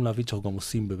 אנחנו צריכים להבין שאנחנו גם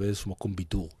עושים באיזשהו מקום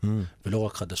בידור, ולא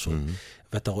רק חדשות.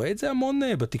 ואתה רואה את זה המון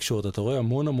בתקשורת, אתה רואה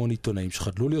המון עיתונאים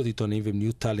שחדלו להיות עיתונאים והם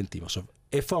נהיו טלנטים. עכשיו,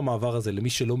 איפה המעבר הזה למי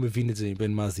שלא מבין את זה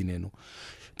מבין מאזיננו?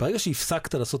 ברגע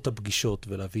שהפסקת לעשות את הפגישות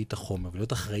ולהביא את החומר,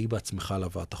 ולהיות אחראי בעצמך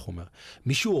להבאת החומר,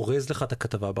 מישהו אורז לך את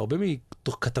הכתבה, בהרבה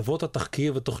מכתבות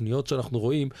התחקיר ותוכניות שאנחנו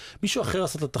רואים, מישהו אחר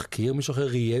עשה את התחקיר, מישהו אחר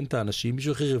ראיין את האנשים,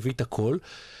 מישהו אחר הביא את הכל,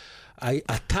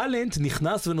 הטלנט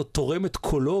נכנס ותורם את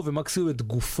קולו ומקסימום את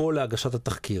גופו להגשת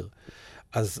התחקיר.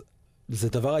 אז זה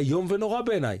דבר היום ונורא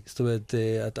בעיניי. זאת אומרת,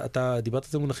 אתה דיברת על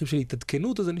זה מונחים של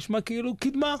התעדכנות, אז זה נשמע כאילו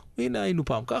קדמה. הנה, היינו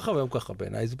פעם ככה והיום ככה.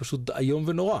 בעיניי זה פשוט היום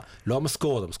ונורא. לא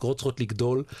המשכורות צריכות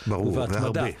לגדול. ברור,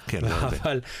 והרבה. כן,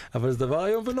 אבל זה דבר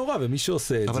היום ונורא, ומי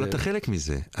שעושה את זה... אבל אתה חלק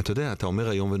מזה. אתה יודע, אתה אומר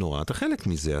היום ונורא, אתה חלק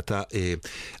מזה.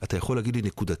 אתה יכול להגיד לי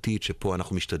נקודתית שפה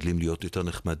אנחנו משתדלים להיות יותר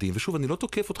נחמדים, ושוב, אני לא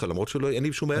תוקף אותך, למרות שאין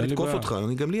לי שום בעיה לתקוף אותך,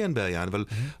 גם לי אין בעיה,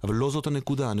 אבל לא זאת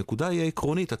הנקודה. הנקודה היא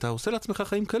עקרונית, אתה עושה לעצמך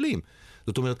חיים קלים.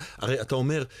 זאת אומרת, הרי אתה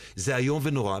אומר, זה היום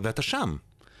ונורא, ואתה שם.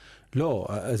 לא,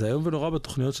 זה היום ונורא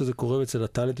בתוכניות שזה קורה, אצל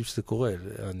הטלנטים שזה קורה.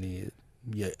 אני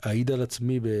אעיד על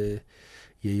עצמי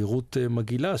ביהירות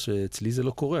מגעילה, שאצלי זה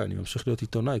לא קורה. אני ממשיך להיות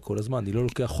עיתונאי כל הזמן. אני לא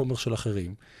לוקח חומר של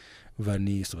אחרים.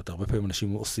 זאת אומרת, הרבה פעמים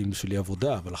אנשים עושים בשבילי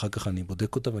עבודה, אבל אחר כך אני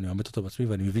בודק אותה ואני מאמת אותה בעצמי,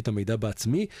 ואני מביא את המידע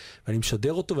בעצמי, ואני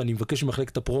משדר אותו, ואני מבקש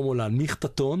ממחלקת הפרומו להנמיך את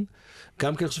הטון.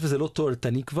 גם כי אני חושב שזה לא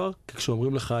תועלתני כבר, כי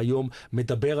כשאומרים לך היום,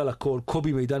 מדבר על הכל,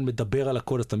 קובי מידן מדבר על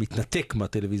הכל, אז אתה מתנתק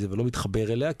מהטלוויזיה ולא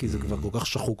מתחבר אליה, כי זה כבר כל כך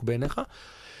שחוק בעיניך.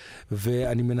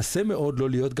 ואני מנסה מאוד לא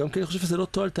להיות, גם כי אני חושב שזה לא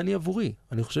תועלתני עבורי.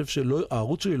 אני חושב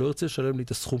שהערוץ שלי לא ירצה לשלם לי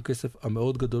את הסכום כסף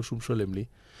המאוד גדול שהוא משלם לי.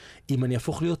 אם אני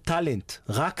אהפוך להיות טלנט,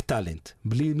 רק טלנט,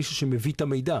 בלי מישהו שמביא את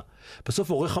המידע. בסוף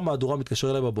עורך המהדורה מתקשר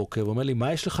אליי בבוקר ואומר לי,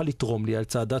 מה יש לך לתרום לי על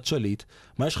צעדת שליט?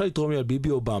 מה יש לך לתרום לי על ביבי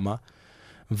אובמה?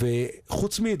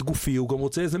 וחוץ מאת גופי הוא גם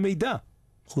רוצה איזה מידע.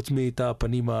 חוץ מאת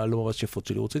הפנים הלא ממש יפות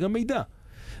שלי, הוא רוצה גם מידע.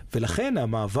 ולכן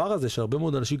המעבר הזה שהרבה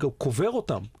מאוד אנשים גם קובר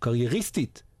אותם,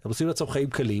 קרייריסטית, הם עושים לעצמם חיים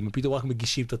קלים, הם פתאום רק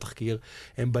מגישים את התחקיר,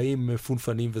 הם באים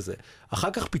פונפנים וזה.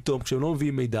 אחר כך פתאום, כשהם לא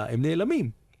מביאים מידע, הם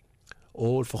נעלמים.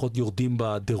 או לפחות יורדים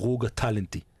בדירוג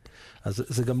הטלנטי. אז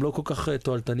זה גם לא כל כך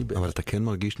תועלתני. אבל אתה כן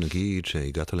מרגיש, נגיד,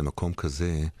 שהגעת למקום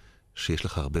כזה, שיש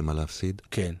לך הרבה מה להפסיד?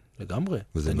 כן, לגמרי.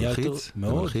 וזה מלחיץ?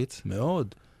 מאוד,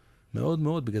 מאוד, מאוד,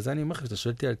 מאוד. בגלל זה אני אומר לך, שאתה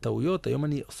שואלתי על טעויות, היום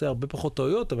אני עושה הרבה פחות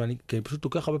טעויות, אבל אני פשוט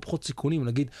לוקח הרבה פחות סיכונים.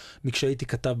 נגיד, כשהייתי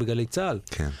כתב בגלי צהל,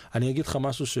 כן. אני אגיד לך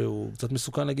משהו שהוא קצת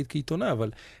מסוכן להגיד כעיתונאי,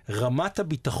 אבל רמת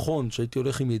הביטחון שהייתי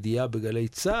הולך עם ידיעה בגלי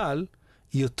צהל,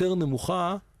 היא יותר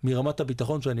נמוכה מרמת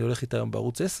הביטחון שאני הולך איתה היום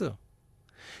בערוץ 10.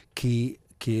 כי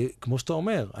כמו שאתה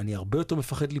אומר, אני הרבה יותר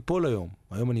מפחד ליפול היום.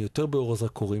 היום אני יותר באור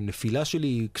הזרקורים. נפילה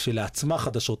שלי כשלעצמה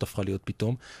חדשות הפכה להיות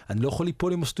פתאום. אני לא יכול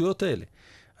ליפול עם השטויות האלה.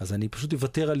 אז אני פשוט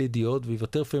אוותר על ידיעות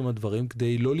ויוותר לפעמים הדברים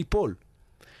כדי לא ליפול.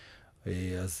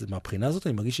 אז מהבחינה הזאת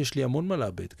אני מרגיש שיש לי המון מה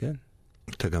לאבד, כן?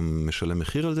 אתה גם משלם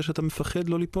מחיר על זה שאתה מפחד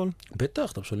לא ליפול?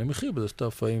 בטח, אתה משלם מחיר בזה שאתה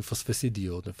לפעמים מפספס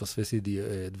ידיעות, מפספס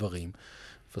דברים.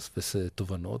 מפספס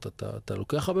תובנות, אתה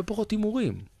לוקח הרבה פחות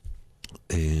הימורים.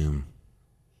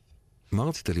 מה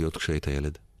רצית להיות כשהיית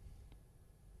ילד?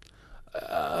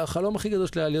 החלום הכי גדול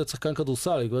שלי היה להיות שחקן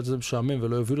כדורסל, אני קורא את זה משעמם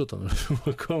ולא יוביל אותנו לשום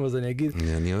מקום, אז אני אגיד...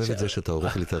 אני אוהב את זה שאתה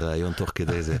עורך לי את הרעיון תוך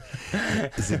כדי זה.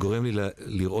 זה גורם לי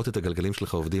לראות את הגלגלים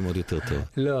שלך עובדים עוד יותר טוב.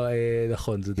 לא,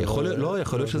 נכון, זה דבר... לא,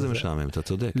 יכול להיות שזה משעמם, אתה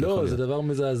צודק. לא, זה דבר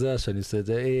מזעזע שאני עושה את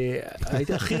זה.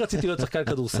 הכי רציתי להיות שחקן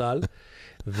כדורסל,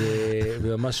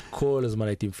 וממש כל הזמן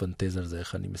הייתי מפנטז על זה,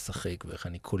 איך אני משחק ואיך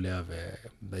אני קולע,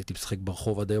 והייתי משחק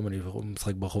ברחוב, עד היום אני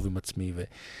משחק ברחוב עם עצמי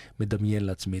ומדמיין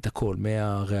לעצמי את הכל,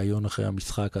 מהראיון אחרי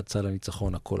המשחק עד צל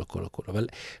הניצחון, הכל. אבל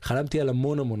חלמתי על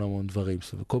המון דברים,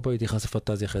 וכל פעם הייתי נכנס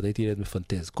לפנטזיה אחרת, הייתי ילד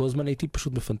מפנטז. כל הזמן הייתי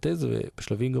פשוט מפנטז,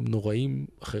 ובשלבים גם נוראים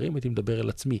אחרים הייתי מדבר אל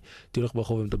עצמי. הייתי הולך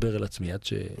ברחוב ומדבר אל עצמי, עד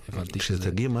שהבנתי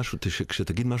שזה...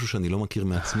 כשתגיד משהו שאני לא מכיר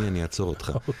מעצמי, אני אעצור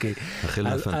אותך. החל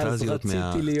מהפנטזיות,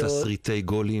 מהתסריטי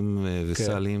גולים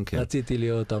וסלים. רציתי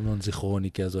להיות אמנון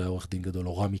זיכרוני, כי אז הוא היה עורך דין גדול,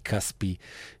 או רמי כספי,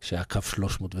 שהיה קו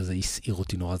 300, וזה הסעיר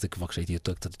אותי נורא, זה כבר כשהייתי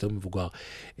קצת יותר מבוגר.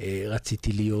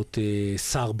 רציתי להיות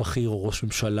שר בכיר או ראש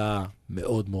ממשלה,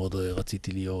 מאוד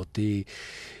רציתי להיות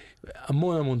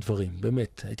המון דברים,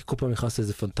 באמת. הייתי כל פעם נכנס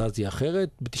לאיזו פנטזיה אחרת,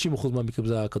 ב-90% מהמקרים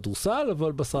זה היה כדורסל,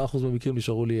 אבל ב10% מהמקרים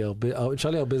נשאר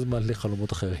לי הרבה זמן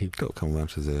לחלומות אחרים. טוב, כמובן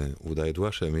שזה עובדה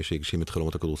ידועה, שמי שהגשים את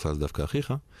חלומות הכדורסל זה דווקא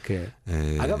אחיך. כן.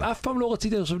 אגב, אף פעם לא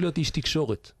רציתי עכשיו להיות איש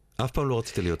תקשורת. אף פעם לא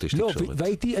רציתי להיות איש תקשורת. לא,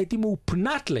 והייתי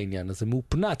מאופנת לעניין הזה,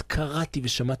 מאופנת, קראתי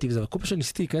ושמעתי וזה, וכל פעם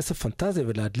שניסיתי להיכנס לפנטזיה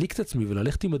ולהדליק את עצמי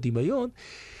וללכת עם הדמיון,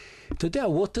 אתה יודע,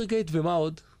 ווטרגייט ומה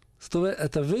עוד? זאת אומרת,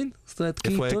 אתה מבין?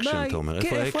 איפה האקשן, אתה אומר?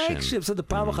 איפה האקשן? בסדר,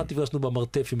 פעם אחת תפגשנו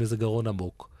במרתף עם איזה גרון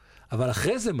עמוק. אבל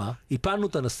אחרי זה מה? הפלנו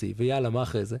את הנשיא, ויאללה, מה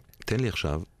אחרי זה? תן לי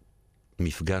עכשיו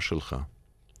מפגש שלך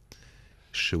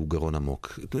שהוא גרון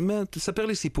עמוק. תספר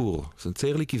לי סיפור,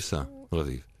 צייר לי כבשה,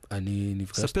 רביב. אני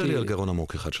נפגשתי... ספר לי על גרון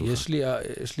עמוק אחד שלך. יש לי,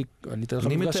 אני אתן לך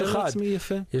מפגש אחד. אני מתאר לעצמי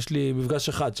יפה. יש לי מפגש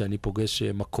אחד שאני פוגש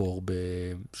מקור,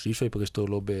 שאי אפשר להיפגש אותו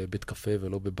לא בבית קפה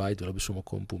ולא בבית ולא בשום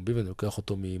מקום פומבי, ואני לוקח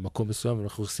אותו ממקום מסוים,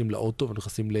 ואנחנו נכנסים לאוטו, ואנחנו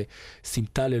נכנסים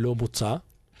לסמטה ללא מוצא,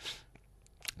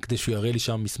 כדי שהוא יראה לי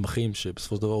שם מסמכים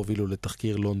שבסופו של דבר הובילו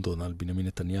לתחקיר לונדון על בנימין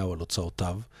נתניהו, על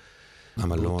הוצאותיו.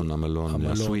 המלון,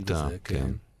 הסוויטה,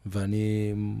 כן.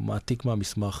 ואני מעתיק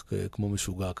מהמסמך כמו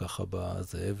משוגע ככה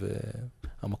בזה,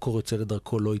 והמקור יוצא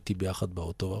לדרכו לא איתי ביחד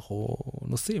באוטו, ואנחנו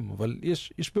נוסעים, אבל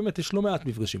יש באמת, יש לא מעט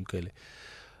מפגשים כאלה.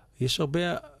 יש הרבה,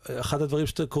 אחד הדברים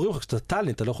שקוראים לך, כשאתה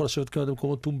טלנט, אתה לא יכול לשבת כמעט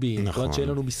במקומות פומביים, נכון. שאין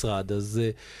לנו משרד, אז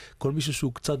כל מישהו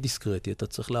שהוא קצת דיסקרטי, אתה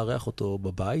צריך לארח אותו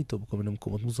בבית, או בכל מיני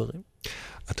מקומות מוזרים.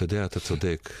 אתה יודע, אתה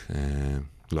צודק,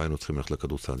 לא היינו צריכים ללכת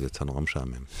לכדורסל, זה יצא נורא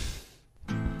משעמם.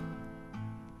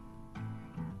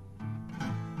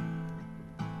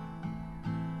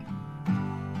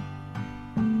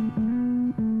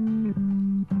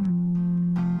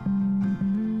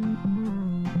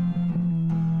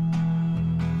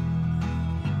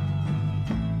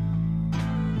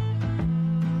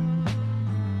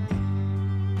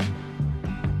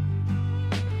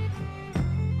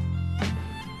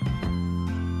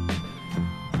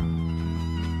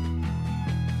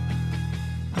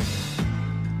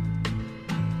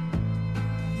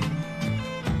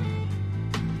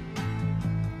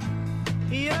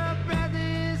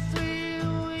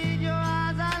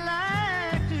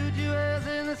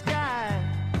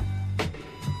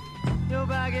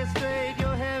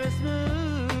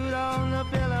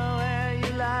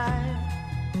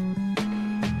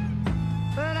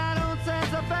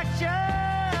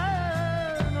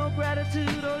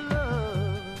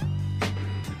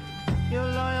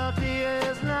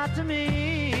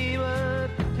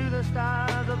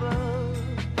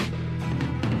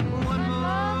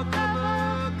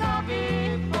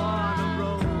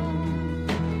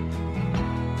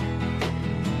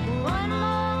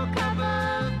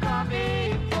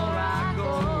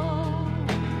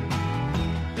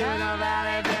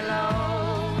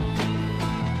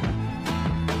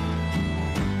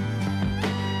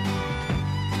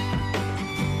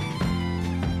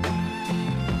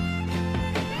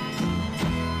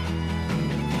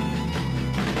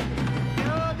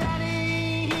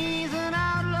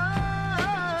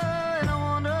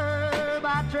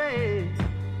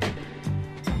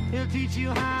 teach you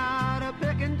how to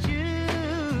pick and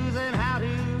choose and how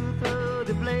to throw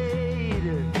the blade.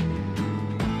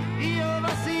 He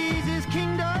oversees his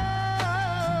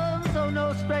kingdom, so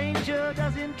no stranger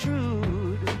does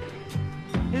intrude.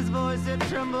 His voice, it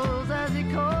trembles as he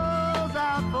calls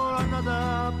out for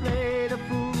another plate of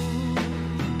food.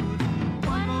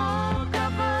 One more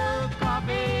cup of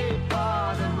coffee for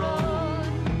the road.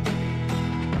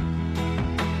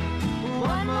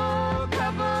 One more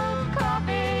cup of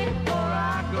coffee before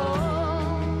I go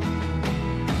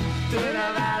to the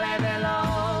valley below.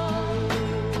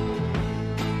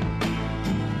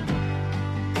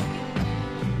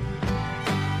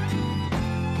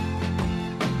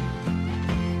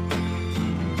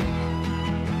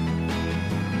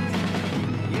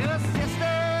 Your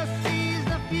sister sees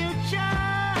the future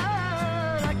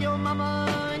like your mama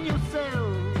and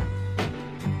yourself.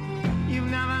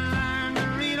 You've never learned to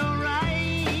read or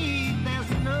write.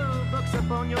 There's no books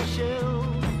upon your shelf.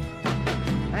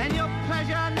 And your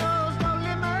pleasure knows no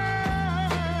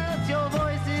limits. Your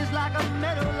voice is like a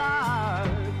meadowlark,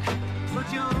 but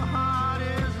your heart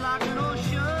is like an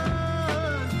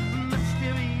ocean,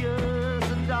 mysterious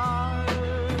and dark.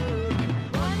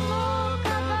 One more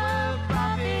cup of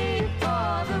coffee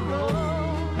for the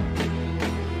road.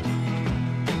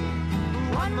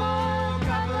 One more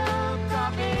cup of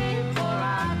coffee before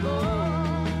I go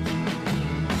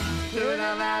to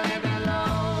the valley below.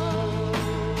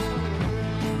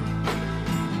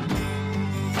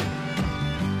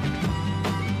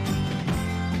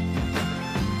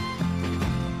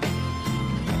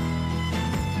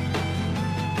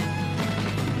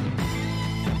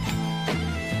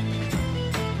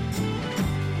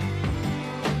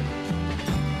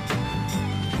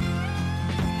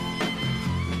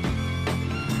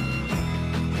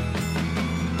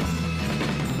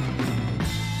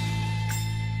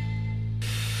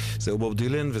 זהו בוב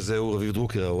דילן וזהו רביב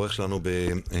דרוקר, העורך שלנו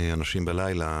באנשים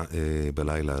בלילה,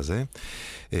 בלילה הזה.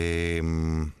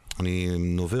 אני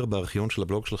נובר בארכיון של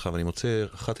הבלוג שלך ואני מוצא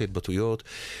אחת ההתבטאויות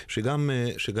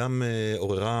שגם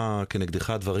עוררה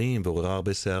כנגדך דברים ועוררה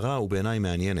הרבה שערה ובעיניי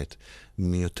מעניינת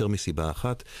מיותר מסיבה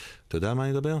אחת. אתה יודע מה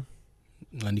אני מדבר?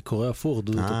 אני קורא הפוך,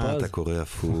 דודו טופז. אתה קורא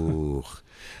הפוך.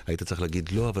 היית צריך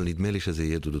להגיד לא, אבל נדמה לי שזה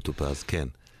יהיה דודו טופז, כן.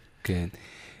 כן.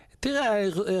 תראה,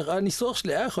 הניסוח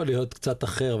שלי היה יכול להיות קצת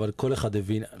אחר, אבל כל אחד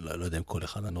הבין, לא יודע אם כל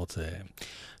אחד, אני רוצה...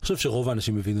 אני חושב שרוב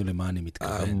האנשים הבינו למה אני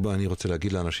מתכוון. אני רוצה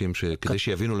להגיד לאנשים שכדי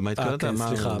שיבינו למה התכוונת,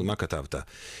 מה כתבת?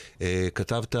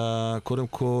 כתבת קודם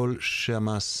כל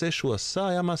שהמעשה שהוא עשה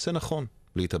היה מעשה נכון,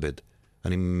 להתאבד.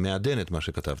 אני מעדן את מה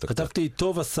שכתבת. כתבתי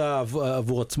טוב עשה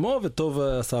עבור עצמו וטוב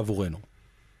עשה עבורנו.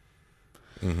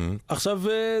 עכשיו,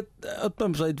 עוד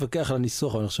פעם אפשר להתווכח על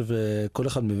הניסוח, אבל אני חושב שכל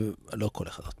אחד, לא כל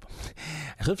אחד עוד פעם.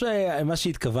 אני חושב שמה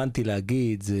שהתכוונתי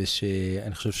להגיד זה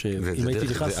שאני חושב שאם הייתי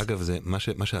נכנס... אגב,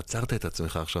 מה שעצרת את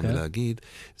עצמך עכשיו מלהגיד,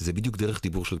 זה בדיוק דרך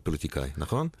דיבור של פוליטיקאי,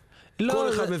 נכון? כל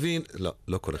אחד מבין...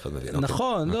 לא כל אחד מבין.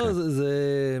 נכון, לא,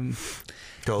 זה...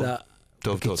 טוב,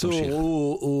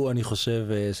 בקיצור, אני חושב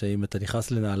שאם אתה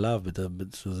נכנס לנעליו,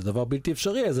 זה דבר בלתי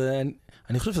אפשרי, אז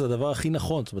אני חושב שזה הדבר הכי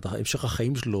נכון. זאת אומרת, המשך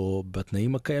החיים שלו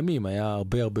בתנאים הקיימים היה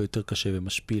הרבה הרבה יותר קשה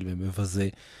ומשפיל ומבזה.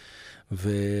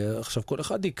 ועכשיו כל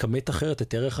אחד יקמת אחרת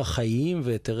את ערך החיים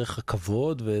ואת ערך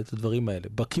הכבוד ואת הדברים האלה.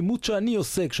 בכימות שאני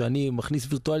עושה, כשאני מכניס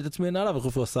וירטואלית את עצמי לנעליו, אני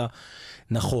חושב שהוא עשה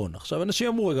נכון. עכשיו אנשים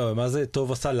אמרו, רגע, מה זה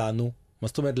טוב עשה לנו? מה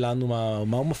זאת אומרת לנו?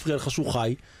 מה הוא מפריע לך שהוא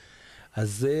חי?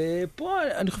 אז פה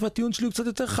אני חושב שהטיעון שלי הוא קצת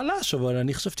יותר חלש, אבל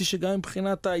אני חשבתי שגם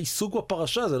מבחינת העיסוק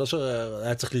בפרשה, זה לא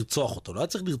שהיה צריך לרצוח אותו, לא היה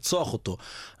צריך לרצוח אותו.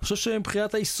 אני חושב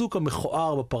שמבחינת העיסוק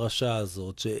המכוער בפרשה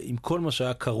הזאת, שעם כל מה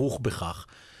שהיה כרוך בכך,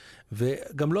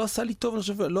 וגם לא עשה לי טוב, אני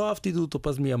חושב, לא אהבתי דודו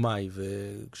טופז מימיי,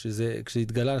 וכשזה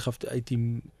התגלה,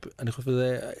 אני חושב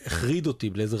שזה החריד אותי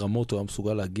באיזה רמות הוא היה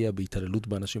מסוגל להגיע בהתעללות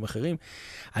באנשים אחרים.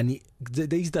 אני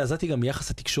די הזדעזעתי גם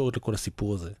מיחס התקשורת לכל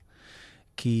הסיפור הזה.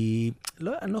 כי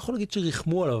אני לא יכול להגיד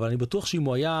שרחמו עליו, אבל אני בטוח שאם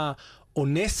הוא היה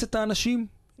אונס את האנשים,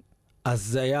 אז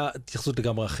זה היה התייחסות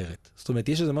לגמרי אחרת. זאת אומרת,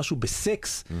 יש איזה משהו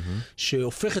בסקס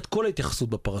שהופך את כל ההתייחסות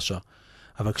בפרשה.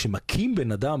 אבל כשמקים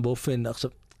בן אדם באופן...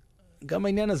 עכשיו, גם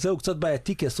העניין הזה הוא קצת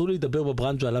בעייתי, כי אסור לי לדבר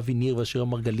בברנג'ה על אבי ניר והשיר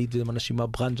המרגלית ועם אנשים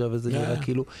מהברנג'ה, וזה נראה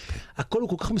כאילו... הכל הוא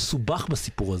כל כך מסובך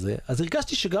בסיפור הזה. אז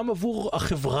הרגשתי שגם עבור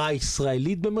החברה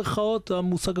הישראלית במרכאות,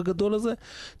 המושג הגדול הזה,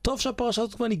 טוב שהפרשה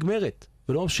הזאת כבר נגמרת.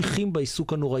 ולא ממשיכים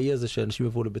בעיסוק הנוראי הזה שאנשים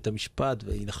יבואו לבית המשפט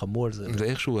וינחמו על זה.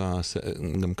 ואיכשהו,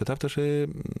 גם כתבת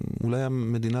שאולי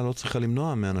המדינה לא צריכה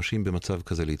למנוע מאנשים במצב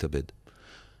כזה להתאבד.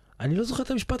 אני לא זוכר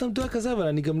את המשפט המדויק הזה, אבל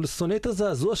אני גם שונא את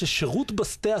הזעזוע ששירות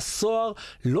בסתי הסוהר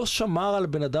לא שמר על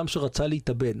בן אדם שרצה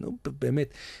להתאבד. נו,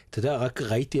 באמת, אתה יודע, רק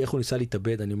ראיתי איך הוא ניסה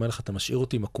להתאבד, אני אומר לך, אתה משאיר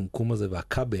אותי עם הקומקום הזה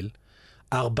והכבל,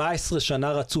 14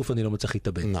 שנה רצוף אני לא מצליח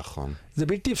להתאבד. נכון. זה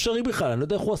בלתי אפשרי בכלל, אני לא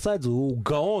יודע איך הוא עשה את זה, הוא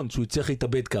גאון שהוא יצליח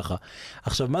להתאבד ככה.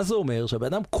 עכשיו, מה זה אומר? שהבן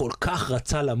אדם כל כך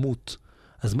רצה למות.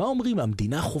 אז מה אומרים?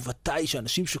 המדינה חובתה היא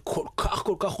שאנשים שכל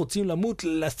כך רוצים למות,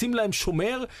 לשים להם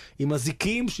שומר עם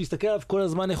הזיקים, שיסתכל עליו כל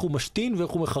הזמן איך הוא משתין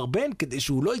ואיך הוא מחרבן, כדי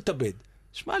שהוא לא יתאבד.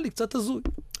 שמע לי, קצת הזוי.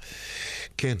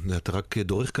 כן, אתה רק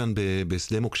דורך כאן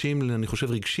בשדה מוקשים, אני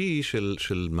חושב רגשי,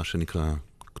 של מה שנקרא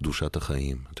קדושת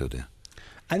החיים, אתה יודע.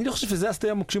 אני לא חושב שזה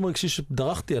השדה המוקשים הרגשי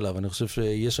שדרכתי עליו, אני חושב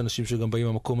שיש אנשים שגם באים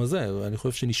במקום הזה, ואני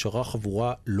חושב שנשארה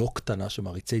חבורה לא קטנה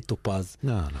שמריצי טופז.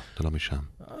 לא, אתה לא משם.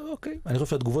 אוקיי. אני חושב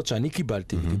שהתגובות שאני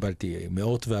קיבלתי, וקיבלתי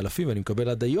מאות ואלפים, ואני מקבל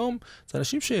עד היום, זה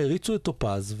אנשים שהריצו את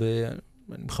טופז,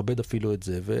 ואני מכבד אפילו את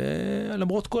זה,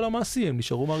 ולמרות כל המעשים, הם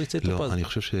נשארו מריצי טופז. לא, אני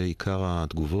חושב שעיקר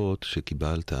התגובות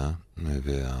שקיבלת,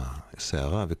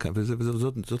 והסערה,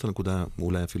 וזאת הנקודה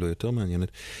אולי אפילו יותר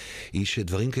מעניינת, היא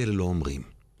שדברים כאלה לא אומרים.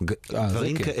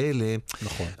 דברים כאלה,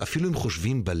 אפילו אם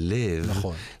חושבים בלב,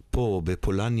 פה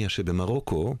בפולניה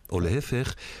שבמרוקו, או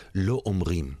להפך, לא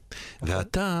אומרים.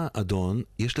 ואתה, אדון,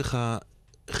 יש לך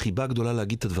חיבה גדולה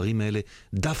להגיד את הדברים האלה,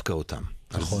 דווקא אותם.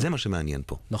 זה מה שמעניין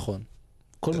פה. נכון.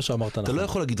 כל מה שאמרת נכון. אתה לא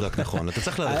יכול להגיד רק נכון, אתה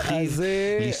צריך להרחיב,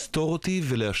 לסתור אותי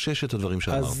ולאשש את הדברים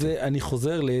שאמרתי. אז אני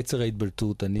חוזר ליצר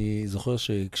ההתבלטות. אני זוכר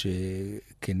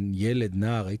שכילד,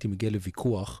 נער, הייתי מגיע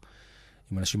לוויכוח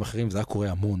עם אנשים אחרים, וזה היה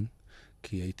קורה המון.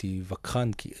 כי הייתי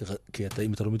וכחן, כי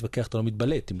אם אתה לא מתווכח, אתה לא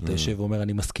מתבלט. אם אתה יושב ואומר,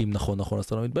 אני מסכים, נכון, אז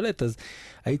אתה לא מתבלט. אז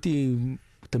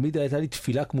תמיד הייתה לי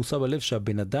תפילה כמוסה בלב,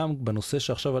 שהבן אדם, בנושא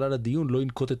שעכשיו עלה לדיון, לא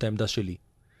ינקוט את העמדה שלי.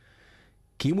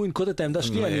 כי אם הוא ינקוט את העמדה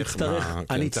שלי, אני אצטרך...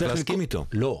 אני צריך להסכים איתו.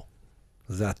 לא.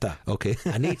 זה אתה. אוקיי.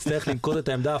 אני אצטרך לנקוט את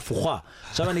העמדה ההפוכה.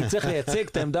 עכשיו אני צריך לייצג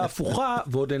את העמדה ההפוכה,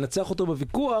 ועוד לנצח אותו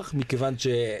בוויכוח, מכיוון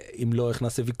שאם לא, איך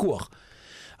נעשה ויכוח.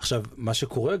 עכשיו, מה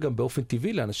שקורה גם באופן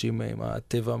טבעי לאנשים עם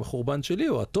הטבע המחורבן שלי,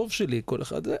 או הטוב שלי, כל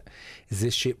אחד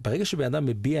זה שברגע שבן אדם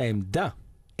מביע עמדה,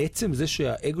 עצם זה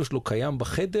שהאגו שלו קיים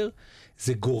בחדר,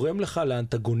 זה גורם לך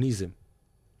לאנטגוניזם.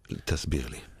 תסביר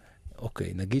לי.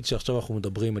 אוקיי, נגיד שעכשיו אנחנו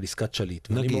מדברים על עסקת שליט.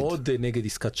 ואני מאוד נגד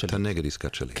עסקת שליט. אתה נגד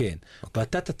עסקת שליט. כן.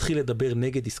 ואתה תתחיל לדבר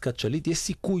נגד עסקת שליט, יש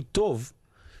סיכוי טוב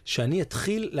שאני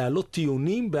אתחיל להעלות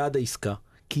טיעונים בעד העסקה.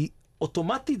 כי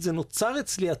אוטומטית זה נוצר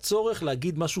אצלי הצורך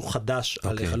להגיד משהו חדש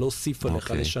עליך, להוסיף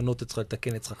עליך, לשנות אצלך,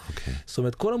 לתקן אצלך. זאת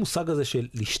אומרת, כל המושג הזה של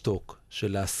לשתוק,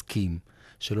 של להסכים,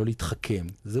 שלא להתחכם,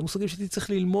 זה מושגים שאתי צריך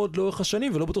ללמוד לאורך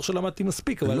השנים, ולא בטוח שלמדתי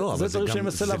מספיק, אבל זה דברים שאני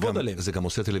מנסה לעבוד עליהם. זה גם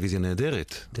עושה טלוויזיה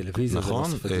נהדרת. טלוויזיה זה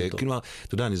מספק טוב. כאילו,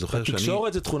 אתה יודע, אני זוכר שאני...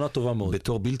 התקשורת זה תכונה טובה מאוד.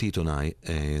 בתור בלתי עיתונאי,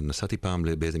 נסעתי פעם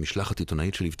באיזה משלחת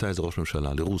עיתונאית שליוותה איזה ראש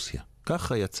ממשלה לרוסיה.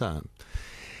 ככה יצא.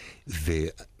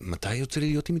 ומתי יוצא לי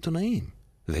להיות עם עיתונאים?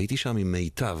 והייתי שם עם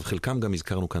מיטב, חלקם גם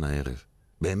הזכרנו כאן הערב.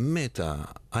 באמת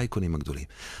האייקונים הגדולים.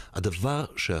 הדבר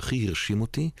שהכי הרשים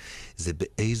אותי זה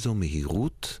באיזו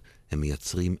מהירות הם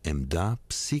מייצרים עמדה,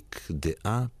 פסיק,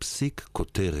 דעה, פסיק,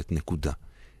 כותרת, נקודה.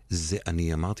 זה,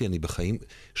 אני אמרתי, אני בחיים,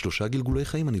 3 גלגולי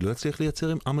חיים, אני לא אצליח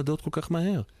לייצר עמדות כל כך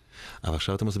מהר. אבל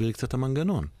עכשיו אתה מסביר לי קצת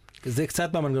המנגנון. זה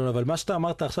קצת במנגנון, אבל מה שאתה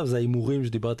אמרת עכשיו זה האימורים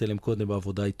שדיברתי עליהם קודם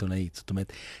בעבודה עיתונאית. זאת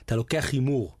אומרת, אתה לוקח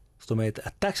אימור. זאת אומרת,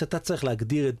 כשאתה צריך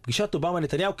להגדיר את פגישת אובמה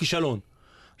נתניהו כישלון.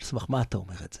 אני אשמח, מה אתה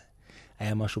אומר את זה?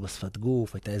 היה משהו בשפת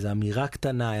גוף, הייתה איזו אמירה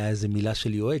קטנה, היה איזו מילה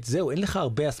של יועץ, זהו, אין לך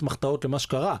הרבה אסמכתאות למה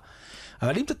שקרה.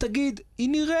 אבל אם אתה תגיד, היא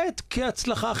נראית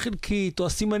כהצלחה חלקית, או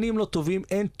הסימנים לא טובים,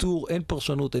 אין טור, אין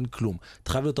פרשנות, אין כלום.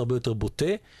 אתה חייב להיות הרבה יותר בוטה,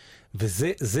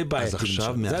 וזה בעייתי.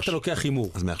 זה אתה לוקח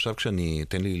אימור. אז מעכשיו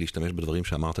תן לי להשתמש בדברים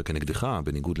שאמרת כנגדך,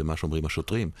 בניגוד למה שאומרים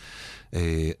השוטרים,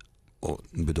 או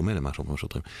בדומה למה שאומרים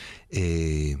השוטרים.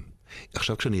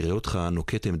 עכשיו כשאני אראה אותך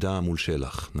נוקט עמדה מול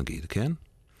שלח, נגיד, כן?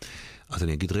 אז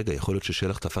אני אגיד, רגע, יכול להיות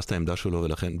ששלח תפס את העמדה שלו,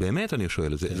 ולכן, באמת אני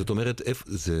שואל, זאת אומרת,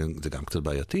 זה גם קצת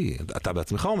בעייתי. אתה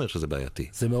בעצמך אומר שזה בעייתי.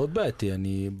 זה מאוד בעייתי.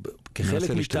 אני,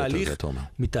 כחלק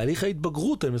מתהליך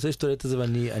ההתבגרות, אני מנסה להשתלט את זה,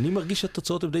 ואני מרגיש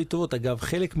שהתוצאות הן די טובות. אגב,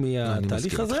 חלק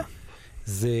מהתהליך הזה,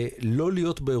 זה לא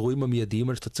להיות באירועים המיידיים,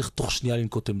 אבל שאתה צריך תוך שנייה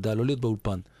לנקוט עמדה, לא להיות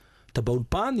באולפן. אתה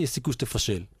באולפן, יש סיכוי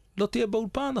שתפשל. לא תהיה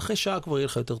באולפן, אחרי שעה כבר יהיה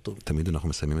לך יותר טוב. תמיד אנחנו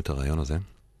מסיימים את הרעיון הזה,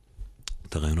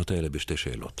 את הרעיונות האלה בשתי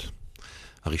שאלות.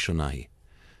 הראשונה היא,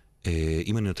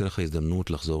 אם אני נותן לך הזדמנות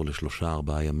לחזור ל3-4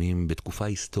 ימים בתקופה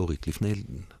היסטורית, לפני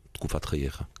תקופת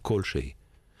חייך, כלשהי,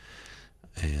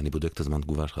 אני בודק את הזמן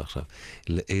תגובה שלך עכשיו,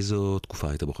 לאיזו תקופה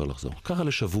היית בוחר לחזור? ככה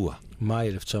לשבוע. מאי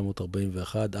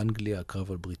 1941, אנגליה,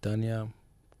 הקרב על בריטניה,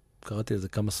 קראתי על זה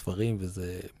כמה ספרים,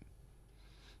 וזה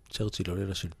צ'רצ'יל עולה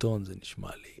לשלטון, זה נשמע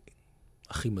לי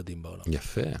הכי מדהים בעולם.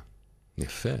 יפה,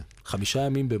 יפה. 5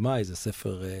 ימים במאי, זה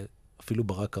ספר, אפילו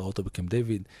ברק קרא אותו בקמפ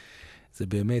דיוויד, זה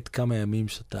באמת כמה ימים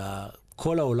שאתה,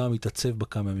 כל העולם מתעצב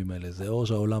בכמה ימים האלה. זה או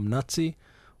שהעולם נאצי,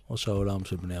 או שהעולם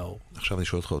של בני האור. עכשיו אני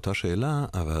שואל אותך אותה שאלה,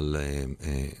 אבל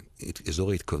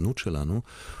אזור ההתכוונות שלנו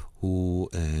הוא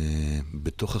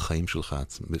בתוך החיים שלך,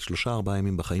 ב3-4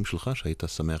 ימים בחיים שלך שהיית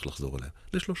שמח לחזור אליהם.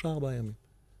 ל3-4 ימים.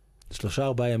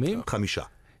 3-4 ימים? 5.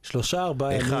 3-4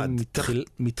 ימים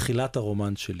מתחילת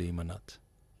הרומן שלי עם ענת.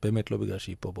 באמת לא בגלל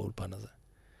שהיא פה באולפן הזה.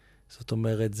 זאת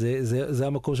אומרת, זה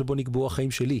המקום שבו נקבעו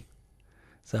החיים שלי.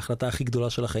 זו ההחלטה הכי גדולה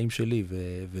של החיים שלי,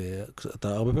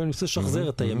 ואתה הרבה פעמים רוצה לשחזר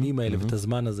את הימים האלה, ואת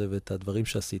הזמן הזה, ואת הדברים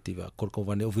שעשיתי, והכל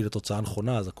כמובן הוביל לתוצאה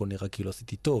נכונה, אז הכל נראה כאילו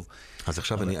עשיתי טוב. אז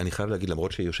עכשיו אני חייב להגיד,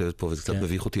 למרות שהיא יושבת פה, וזה קצת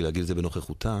מביך אותי להגיד את זה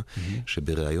בנוכחותה,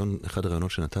 שבראיון, אחד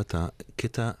הרעיונות שנתת,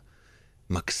 קטע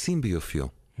מקסים ביופיו,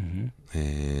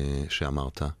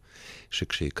 שאמרת,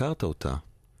 שכשהכרת אותה,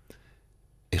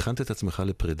 הכנת את עצמך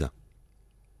לפרידה.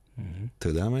 אתה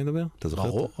יודע מה אני מדבר? אתה זוכר?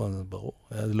 ברור.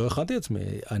 לא הכנתי עצמי.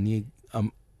 אני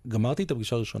גמרתי את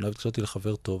הפגישה הראשונה, והתקשרתי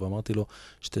לחבר טוב, ואמרתי לו,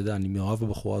 שתדע, אני מאוהב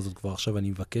בבחורה הזאת כבר עכשיו, ואני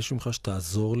מבקש ממך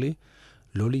שתעזור לי,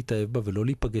 לא להתאהב בה ולא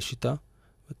להיפגש איתה,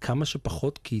 וכמה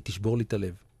שפחות, כי היא תשבור לי את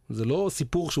הלב. זה לא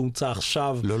סיפור שהומצא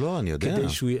עכשיו. לא, אני יודע. כדי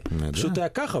שהוא פשוט היה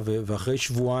ככה, ואחרי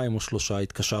 2 או 3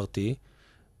 התקשרתי,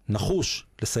 נחוש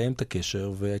לסיים את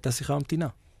הקשר, והייתה שיחה המתינה.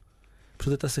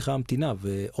 פשוט הייתה שיחה המתינה,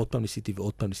 ועוד פעם ניסיתי,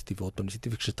 ועוד פעם ניסיתי, ועוד פעם ניסיתי,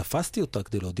 וכשתפסתי אותה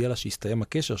כדי להודיע לה שהסתיים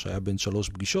הקשר, שהיה בין 3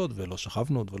 פגישות, ולא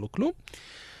שכבנו עוד ולא כלום,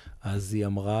 אז היא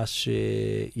אמרה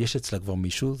שיש אצלה כבר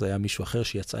מישהו, זה היה מישהו אחר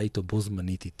שיצאה איתו בו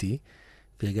זמנית איתי,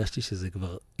 והרגשתי שזה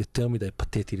כבר יותר מדי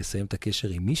פתטי לסיים את הקשר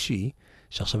עם מישהי,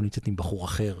 שעכשיו נמצאת עם בחור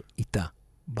אחר איתה,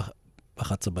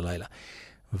 ב-11 בלילה.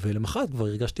 ולמחרת כבר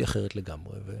הרגשתי אחרת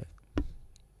לגמרי,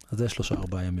 אז זה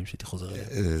 3-4 ימים שהייתי חוזר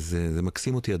אליה. זה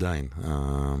מקסים אותי עדיין.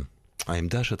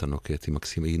 העמדה שאתה נוקט היא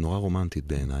מקסימה, היא נורא רומנטית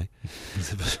בעיניי.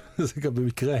 זה גם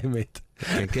במקרה האמת.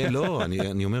 כן, לא,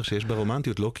 אני אומר שיש בה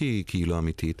רומנטיות, לא כי היא לא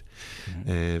אמיתית.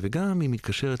 וגם היא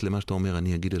מתקשרת למה שאתה אומר,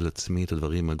 אני אגיד על עצמי את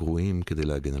הדברים הגרועים כדי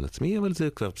להגן על עצמי, אבל זה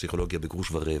כבר פסיכולוגיה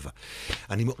בגרוש ורבע.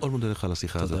 אני מאוד מודה לך על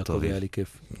השיחה הזאת. תודה, קובי, היה לי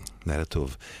כיף. לילה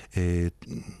טוב.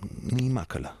 נעימה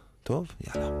קלה. טוב?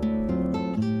 יאללה.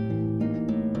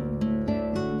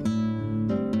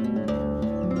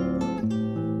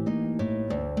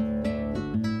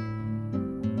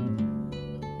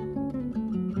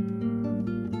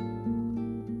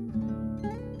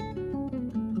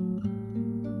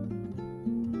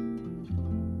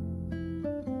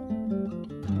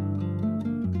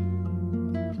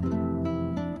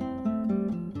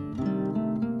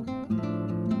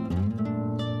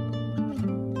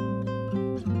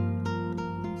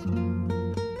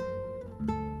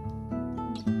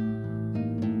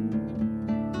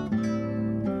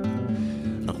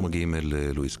 מגיעים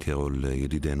אל לואיס קרול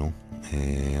ידידנו.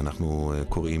 אנחנו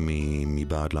קוראים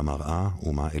מבעד למראה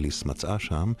ומה אליס מצאה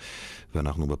שם,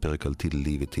 ואנחנו בפרק על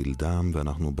תדלי ותלדם,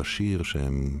 ואנחנו בשיר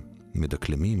שהם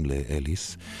מדקלמים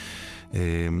לאליס.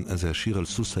 אז זה השיר על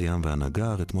סוס הים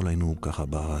והנגר. אתמול היינו ככה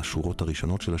בשורות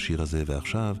הראשונות של השיר הזה,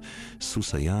 ועכשיו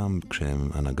סוס הים, כשהם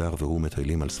הנגר והוא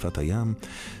מטיילים על שפת הים,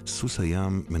 סוס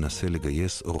הים מנסה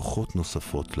לגייס אורחות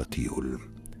נוספות לטיול.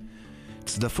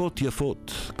 צדפות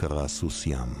יפות, קרא סוס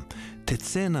ים,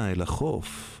 תצאנה אל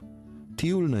החוף,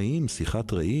 טיול נעים,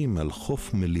 שיחת רעים, על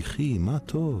חוף מליחי, מה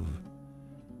טוב.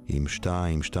 עם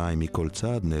שתיים מכל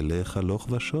צד נלך הלוך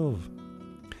ושוב.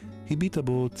 הביטה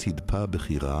בו צדפה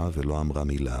בחירה ולא אמרה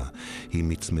מילה. היא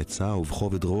מצמצה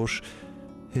ובכובד ראש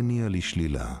הניעה לי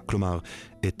שלילה. כלומר,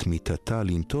 את מיטתה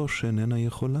לנטוש איננה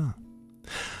יכולה.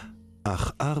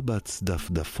 אך 4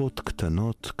 צדפדפות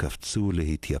קטנות קפצו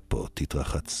להתייפות,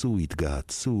 התרחצו,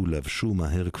 התגעצו, לבשו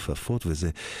מהר כפפות, וזה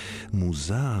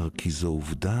מוזר כי זו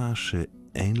עובדה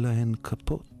שאין להן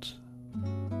כפות.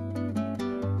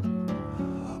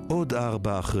 עוד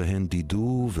 4 אחריהן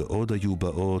דידו, ועוד היו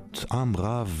באות, עם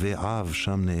רב ועב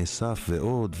שם נאסף,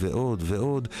 ועוד ועוד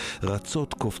ועוד,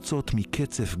 רצות קופצות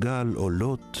מקצף גל,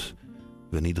 עולות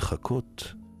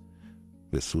ונדחקות.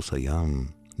 וסוס הים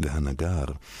והנגר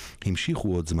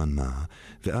המשיכו עוד זמן מה,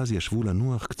 ואז ישבו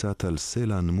לנוח קצת על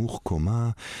סלע נמוך קומה,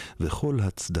 וכל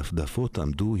הצדפדפות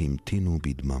עמדו המתינו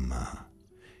בדממה.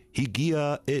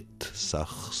 הגיע עת,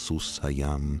 סך סוס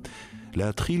הים,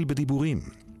 להתחיל בדיבורים.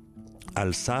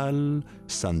 על סל,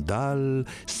 סנדל,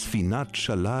 ספינת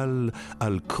שלל,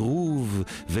 על כרוב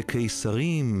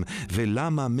וקיסרים,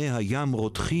 ולמה מהים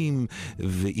רותחים,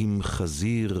 ועם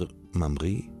חזיר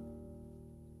ממריא.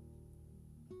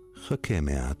 חכה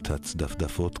מעט,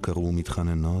 הצדפדפות קראו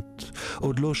מתחננות,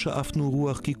 עוד לא שאפנו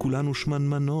רוח כי כולנו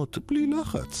שמנמנות, בלי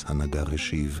לחץ, הנגר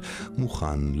השיב,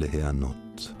 מוכן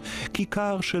להיענות.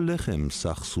 כיכר של לחם,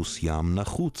 סך סוס ים,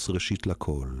 נחוץ ראשית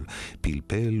לכל,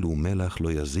 פלפל ומלח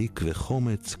לא יזיק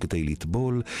וחומץ כדי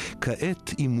לטבול,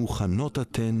 כעת אם מוכנות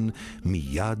אתן,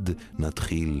 מיד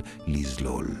נתחיל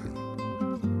לזלול.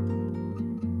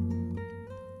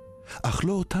 אך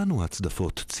לא אותנו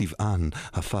הצדפות, צבען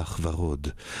הפך ורוד.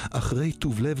 אחרי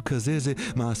טוב לב כזה זה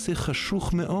מעשה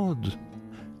חשוך מאוד.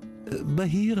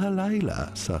 בהיר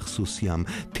הלילה, סך סוס ים,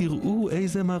 תראו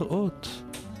איזה מראות.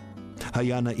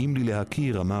 היה נעים לי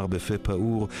להכיר, אמר בפה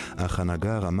פעור, אך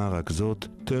הנגר אמר רק זאת,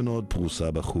 תן עוד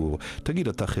פרוסה בחור. תגיד,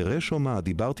 אתה חרש או מה?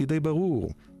 דיברתי די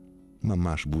ברור.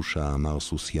 ממש בושה, אמר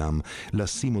סוס ים,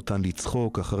 לשים אותן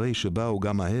לצחוק, אחרי שבאו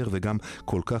גם מהר וגם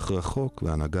כל כך רחוק,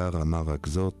 והנגר אמר רק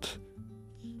זאת,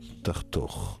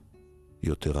 תחתוך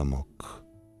יותר עמוק.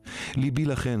 ליבי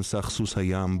לכן, סך סוס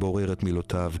הים, בורר את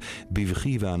מילותיו,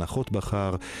 בבכי והנחות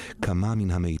בחר, כמה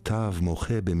מן המיטב,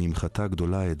 מוחה בממחתה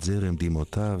גדולה את זרם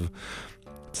דמעותיו.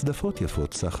 צדפות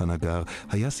יפות, סך הנגר,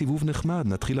 היה סיבוב נחמד,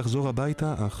 נתחיל לחזור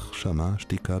הביתה, אך שמע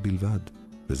שתיקה בלבד.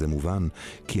 וזה מובן,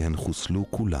 כי הן חוסלו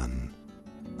כולן,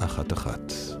 אחת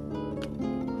אחת.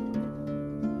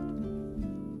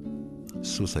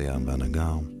 סוס הים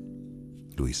והנגר,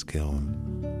 לואיס קרול.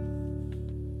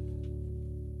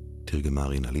 תרגמה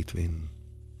רינה ליטווין.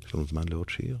 יש לנו זמן לעוד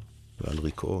שיר. ועל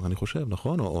ריקו, אני חושב,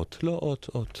 נכון? או אות? לא,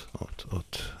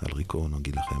 אות. על ריקו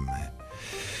נגיד לכם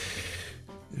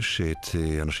שאת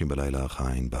אנשים בלילה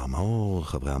חיים בר מאור,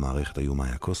 חברי המערכת היו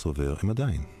מאיה קוסובר, הם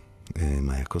עדיין.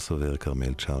 מאיה קוסובר,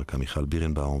 קרמל צ'רקה, מיכל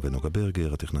בירנבאום ונוגה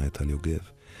ברגר, הטכנאי טל יוגב.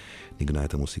 נגנה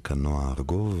את המוסיקה נועה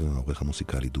ארגוב, העורך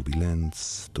המוסיקלי דובי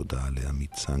לנץ, תודה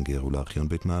לעמית סנגר ולארכיון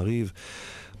בית מעריב.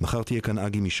 מחר תהיה כאן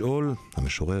אגי משעול,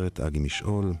 המשוררת אגי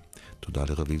משעול. תודה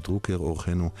לרביב דרוקר,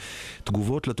 אורחנו.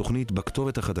 תגובות לתוכנית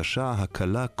בכתובת החדשה,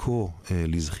 הקלה קו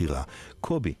לזכירה.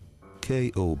 קובי,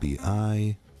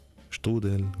 K-O-B-I,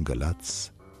 שטרודל,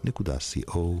 גלץ.co.il.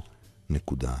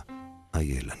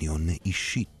 אני עונה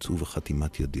אישית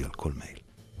ובחתימת ידי על כל מייל.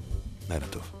 לילה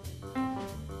טוב.